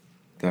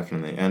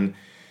 definitely. And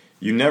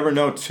you never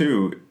know,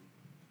 too,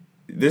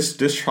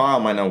 this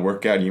trial might not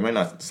work out. You might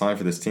not sign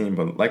for this team,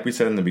 but like we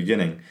said in the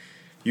beginning,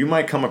 you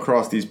might come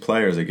across these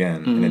players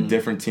again in a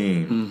different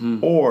team.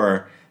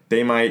 Or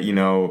they might,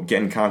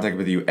 get in contact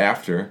with you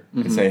after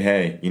and say,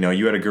 hey,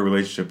 you had a good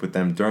relationship with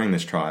them during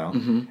this trial.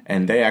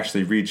 And they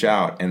actually reach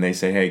out and they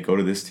say, hey, go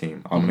to this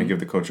team. I'm going to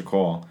give the coach a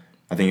call.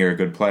 I think you're a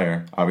good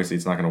player. Obviously,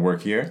 it's not going to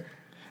work here.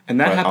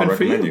 And that happened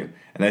for you.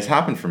 And that's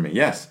happened for me,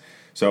 yes.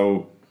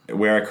 So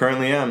where I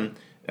currently am,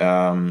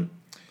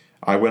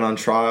 I went on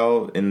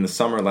trial in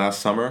the last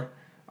summer,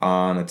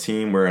 on a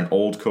team where an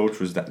old coach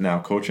was now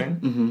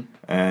coaching,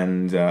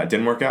 and it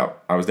didn't work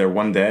out. I was there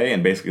one day,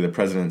 and basically the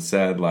president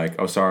said,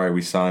 oh, sorry,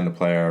 we signed the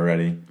player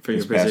already for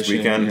this past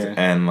weekend,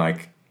 and,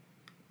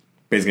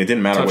 basically it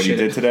didn't matter what you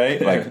did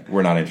today,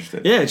 we're not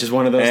interested. Yeah, it's just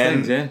one of those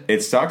things, yeah.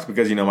 It sucks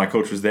because, my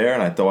coach was there,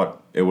 and I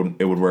thought it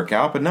would work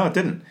out, but no, it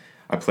didn't.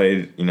 I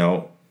played,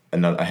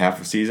 a half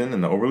a season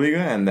in the Oberliga,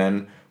 and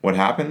then what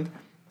happened?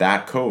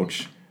 That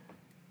coach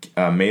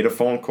made a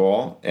phone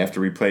call after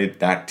we played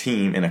that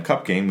team in a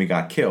cup game. We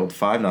got killed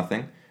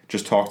 5-0.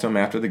 Just talked to him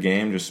after the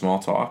game, just small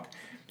talk,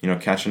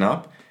 catching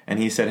up. And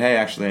he said, hey,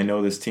 actually, I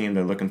know this team.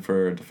 They're looking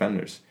for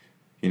defenders.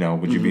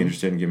 Would you be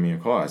interested in giving me a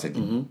call? I said,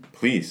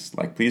 please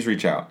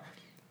reach out.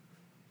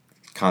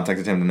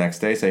 Contacted him the next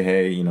day, say,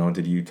 hey,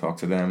 did you talk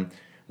to them?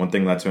 One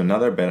thing led to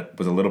another, but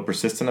was a little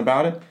persistent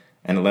about it.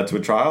 And it led to a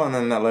trial, and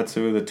then that led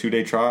to the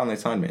 2-day trial, and they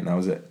signed me, and that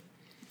was it.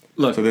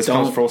 Look, so this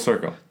comes full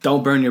circle.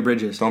 Don't burn your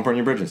bridges. Don't burn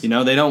your bridges. They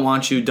don't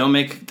want you. Don't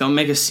make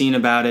a scene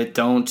about it.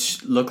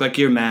 Don't look like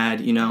you're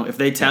mad. If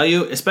they tell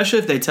you, especially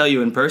if they tell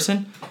you in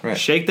person,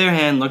 shake their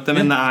hand, look them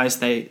in the eyes,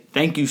 say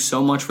thank you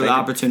so much for the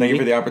opportunity. Thank you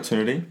for the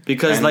opportunity.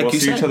 Because and we'll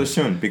see each other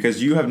soon.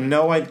 Because you have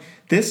no idea.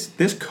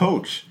 This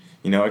coach,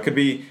 it could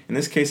be, in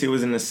this case, it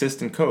was an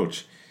assistant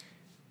coach.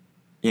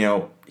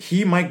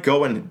 He might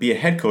go and be a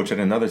head coach at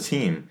another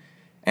team.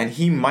 And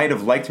he might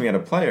have liked me as a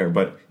player,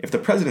 but if the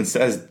president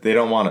says they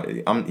don't want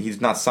to,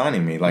 he's not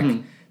signing me.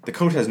 The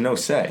coach has no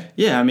say.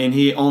 Yeah,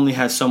 he only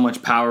has so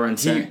much power and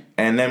say.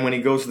 And then when he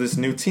goes to this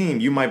new team,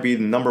 you might be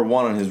the number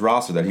one on his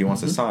roster that he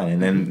wants to sign,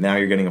 and then now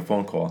you're getting a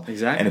phone call.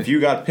 Exactly. And if you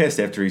got pissed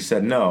after he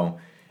said no,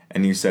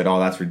 and you said, "Oh,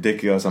 that's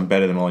ridiculous. I'm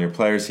better than all your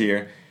players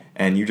here,"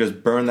 and you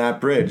just burn that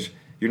bridge,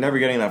 you're never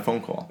getting that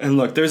phone call. And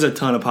look, there's a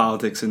ton of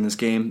politics in this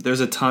game. There's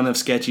a ton of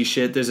sketchy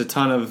shit. There's a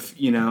ton of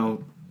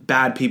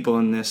bad people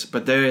in this,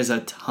 but there is a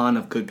ton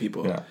of good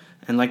people. Yeah.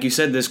 And like you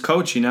said, this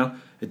coach, you know,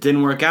 it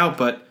didn't work out,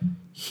 but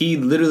he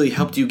literally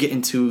helped you get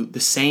into the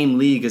same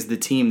league as the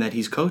team that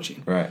he's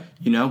coaching. Right.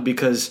 You know,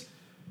 because,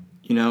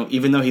 you know,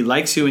 even though he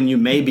likes you and you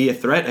may be a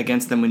threat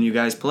against them when you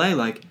guys play,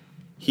 like,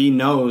 he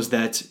knows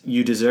that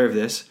you deserve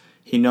this.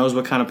 He knows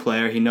what kind of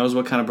player, he knows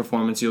what kind of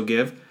performance you'll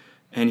give,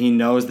 and he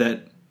knows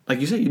that,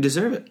 like you said, you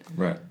deserve it.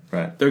 Right,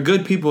 right. They're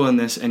good people in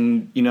this,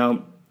 and, you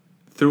know,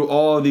 through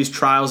all of these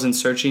trials and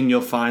searching,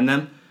 you'll find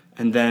them,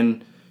 and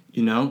then,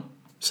 you know,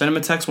 send them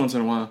a text once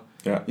in a while.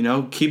 Yeah. You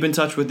know, keep in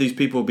touch with these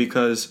people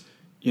because,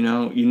 you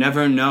know, you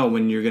never know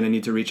when you're going to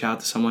need to reach out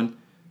to someone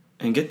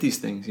and get these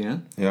things, you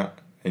know? Yeah.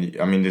 And,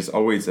 I mean, there's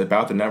always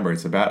about the number.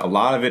 It's about, a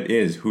lot of it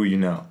is who you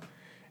know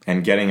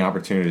and getting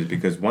opportunities,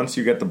 because once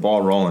you get the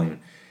ball rolling,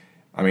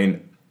 I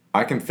mean,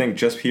 I can think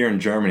just here in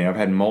Germany, I've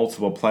had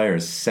multiple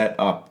players set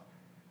up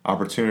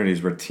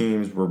opportunities where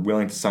teams were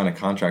willing to sign a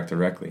contract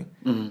directly.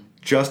 Mm-hmm.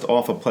 Just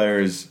off a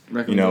player's,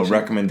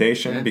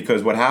 recommendation. Yeah.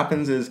 Because what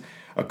happens is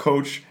a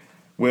coach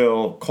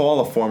will call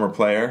a former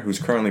player who's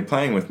currently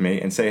playing with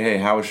me and say, hey,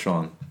 how is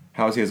Sean?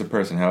 How is he as a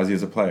person? How is he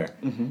as a player?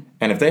 Mm-hmm.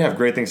 And if they have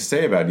great things to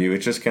say about you,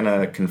 it's just going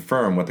to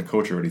confirm what the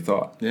coach already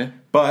thought. Yeah.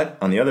 But,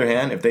 on the other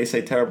hand, if they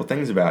say terrible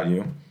things about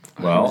you,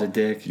 well,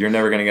 you're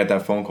never going to get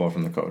that phone call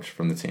from the coach,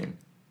 from the team.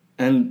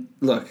 And,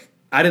 look,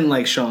 I didn't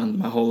like Sean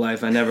my whole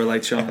life. I never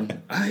liked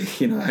Sean.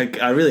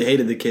 I really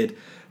hated the kid.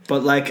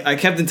 But, like, I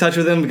kept in touch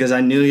with him because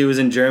I knew he was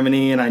in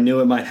Germany and I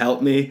knew it might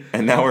help me.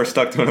 And now we're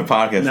stuck doing a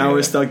podcast.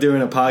 We're stuck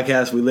doing a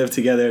podcast. We live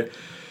together.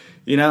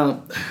 You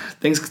know,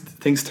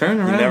 things turn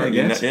around, I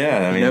guess. You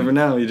never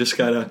know. You just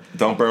got to...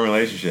 Don't burn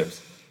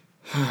relationships.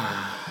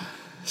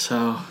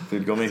 So...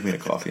 Dude, go make me a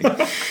coffee.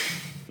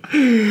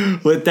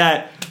 With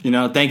that, you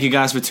know, thank you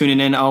guys for tuning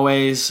in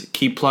always.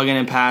 Keep plugging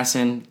and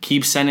passing.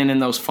 Keep sending in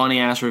those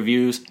funny-ass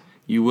reviews.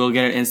 You will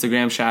get an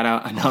Instagram shout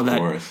out. I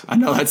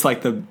know that's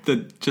like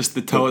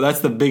the toe.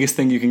 That's the biggest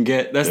thing you can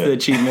get. That's the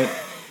achievement.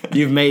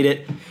 You've made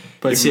it.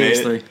 But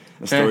seriously.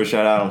 A story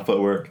shout out on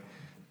footwork.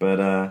 But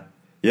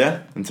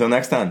until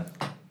next time.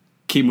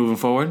 Keep moving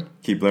forward.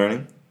 Keep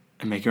learning.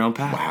 And make your own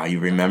path. Wow, you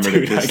remembered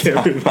it this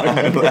time.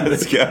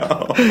 Let's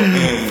go.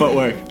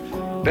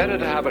 Footwork. Better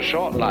to have a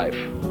short life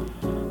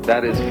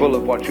that is full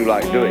of what you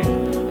like doing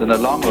than a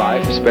long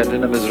life spent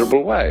in a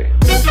miserable way.